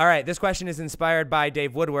 All right. This question is inspired by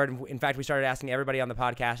Dave Woodward. In fact, we started asking everybody on the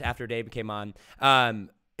podcast after Dave came on.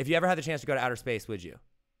 If you ever had the chance to go to outer space, would you?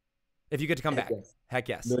 If you get to come back. Yes. Heck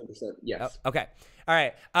yes. 100%, yes. Oh, okay. All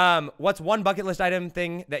right. What's one bucket list item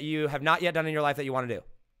thing that you have not yet done in your life that you want to do?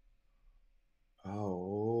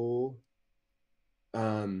 Oh.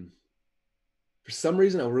 For some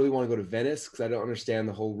reason, I really want to go to Venice because I don't understand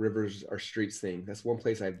the whole rivers or streets thing. That's one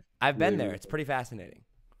place I've been there. It's pretty fascinating.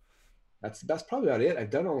 That's probably about it. I've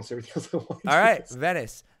done almost everything else I want to do. All right.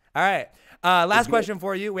 Venice. All right. Last question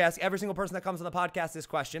for you. We ask every single person that comes on the podcast this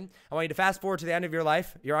question. I want you to fast forward to the end of your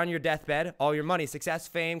life. You're on your deathbed. All your money, success,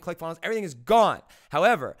 fame, ClickFunnels, everything is gone.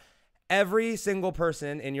 However, every single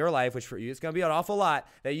person in your life, which for you is going to be an awful lot,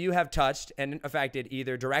 that you have touched and affected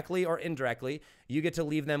either directly or indirectly, you get to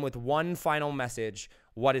leave them with one final message.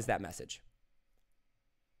 What is that message?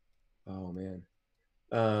 Oh, man.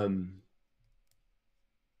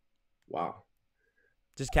 Wow.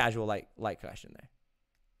 Just casual, light question there.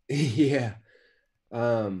 Yeah.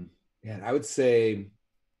 Yeah, I would say,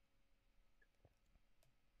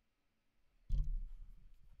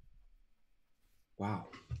 wow.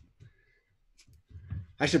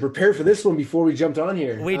 I should prepare for this one before we jumped on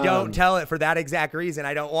here. We don't tell it for that exact reason.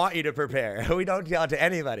 I don't want you to prepare. We don't tell it to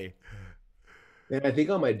anybody. And I think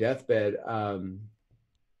on my deathbed, I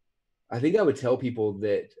think I would tell people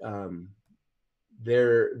that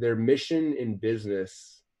their mission in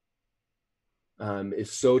business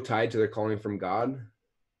is so tied to their calling from God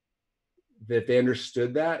that if they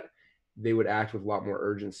understood that, they would act with a lot more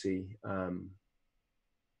urgency.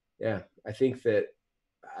 Yeah, I think that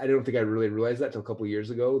I don't think I really realized that till a couple of years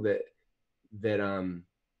ago that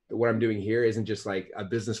what I'm doing here isn't just like a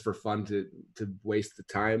business for fun to waste the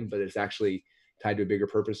time, but it's actually tied to a bigger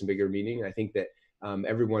purpose and bigger meaning. I think that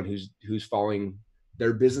everyone who's following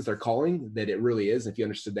their business, their calling, that it really is. If you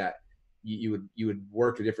understood that, you would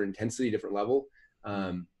work at a different intensity, different level,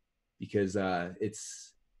 because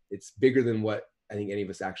it's bigger than what I think any of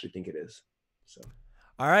us actually think it is. So.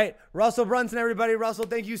 All right, Russell Brunson, everybody. Russell,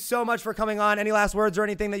 thank you so much for coming on. Any last words or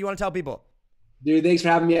anything that you want to tell people? Dude, thanks for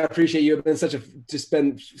having me. I appreciate you. It's been just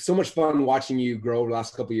been so much fun watching you grow over the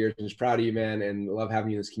last couple of years. I'm just proud of you, man, and love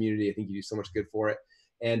having you in this community. I think you do so much good for it,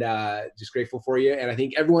 and just grateful for you. And I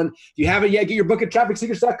think everyone, if you haven't yet, get your book at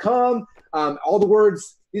trafficsecrets.com. All the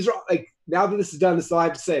words, these are like, now that this is done, this is all I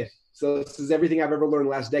have to say. So this is everything I've ever learned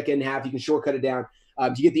the last decade and a half. You can shortcut it down.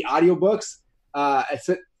 To get the audiobooks, I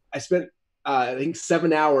spent I think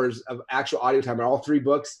 7 hours of actual audio time on all 3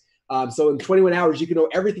 books. So in 21 hours, you can know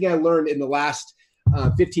everything I learned in the last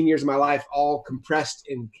 15 years of my life, all compressed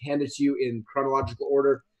and handed to you in chronological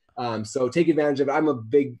order. So take advantage of it. I'm a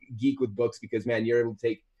big geek with books because, man, you're able to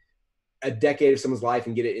take a decade of someone's life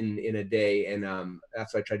and get it in a day. And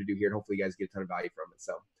that's what I try to do here. And hopefully you guys get a ton of value from it.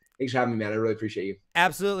 So thanks for having me, man. I really appreciate you.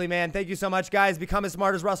 Absolutely, man. Thank you so much, guys. Become as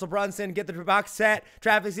smart as Russell Brunson. Get the box set,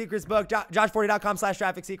 Traffic Secrets book,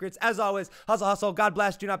 joshforti.com/traffic secrets. As always, hustle, hustle. God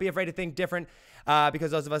bless. Do not be afraid to think different,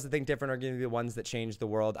 because those of us that think different are going to be the ones that change the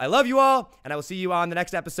world. I love you all, and I will see you on the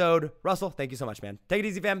next episode. Russell, thank you so much, man. Take it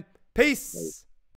easy, fam. Peace.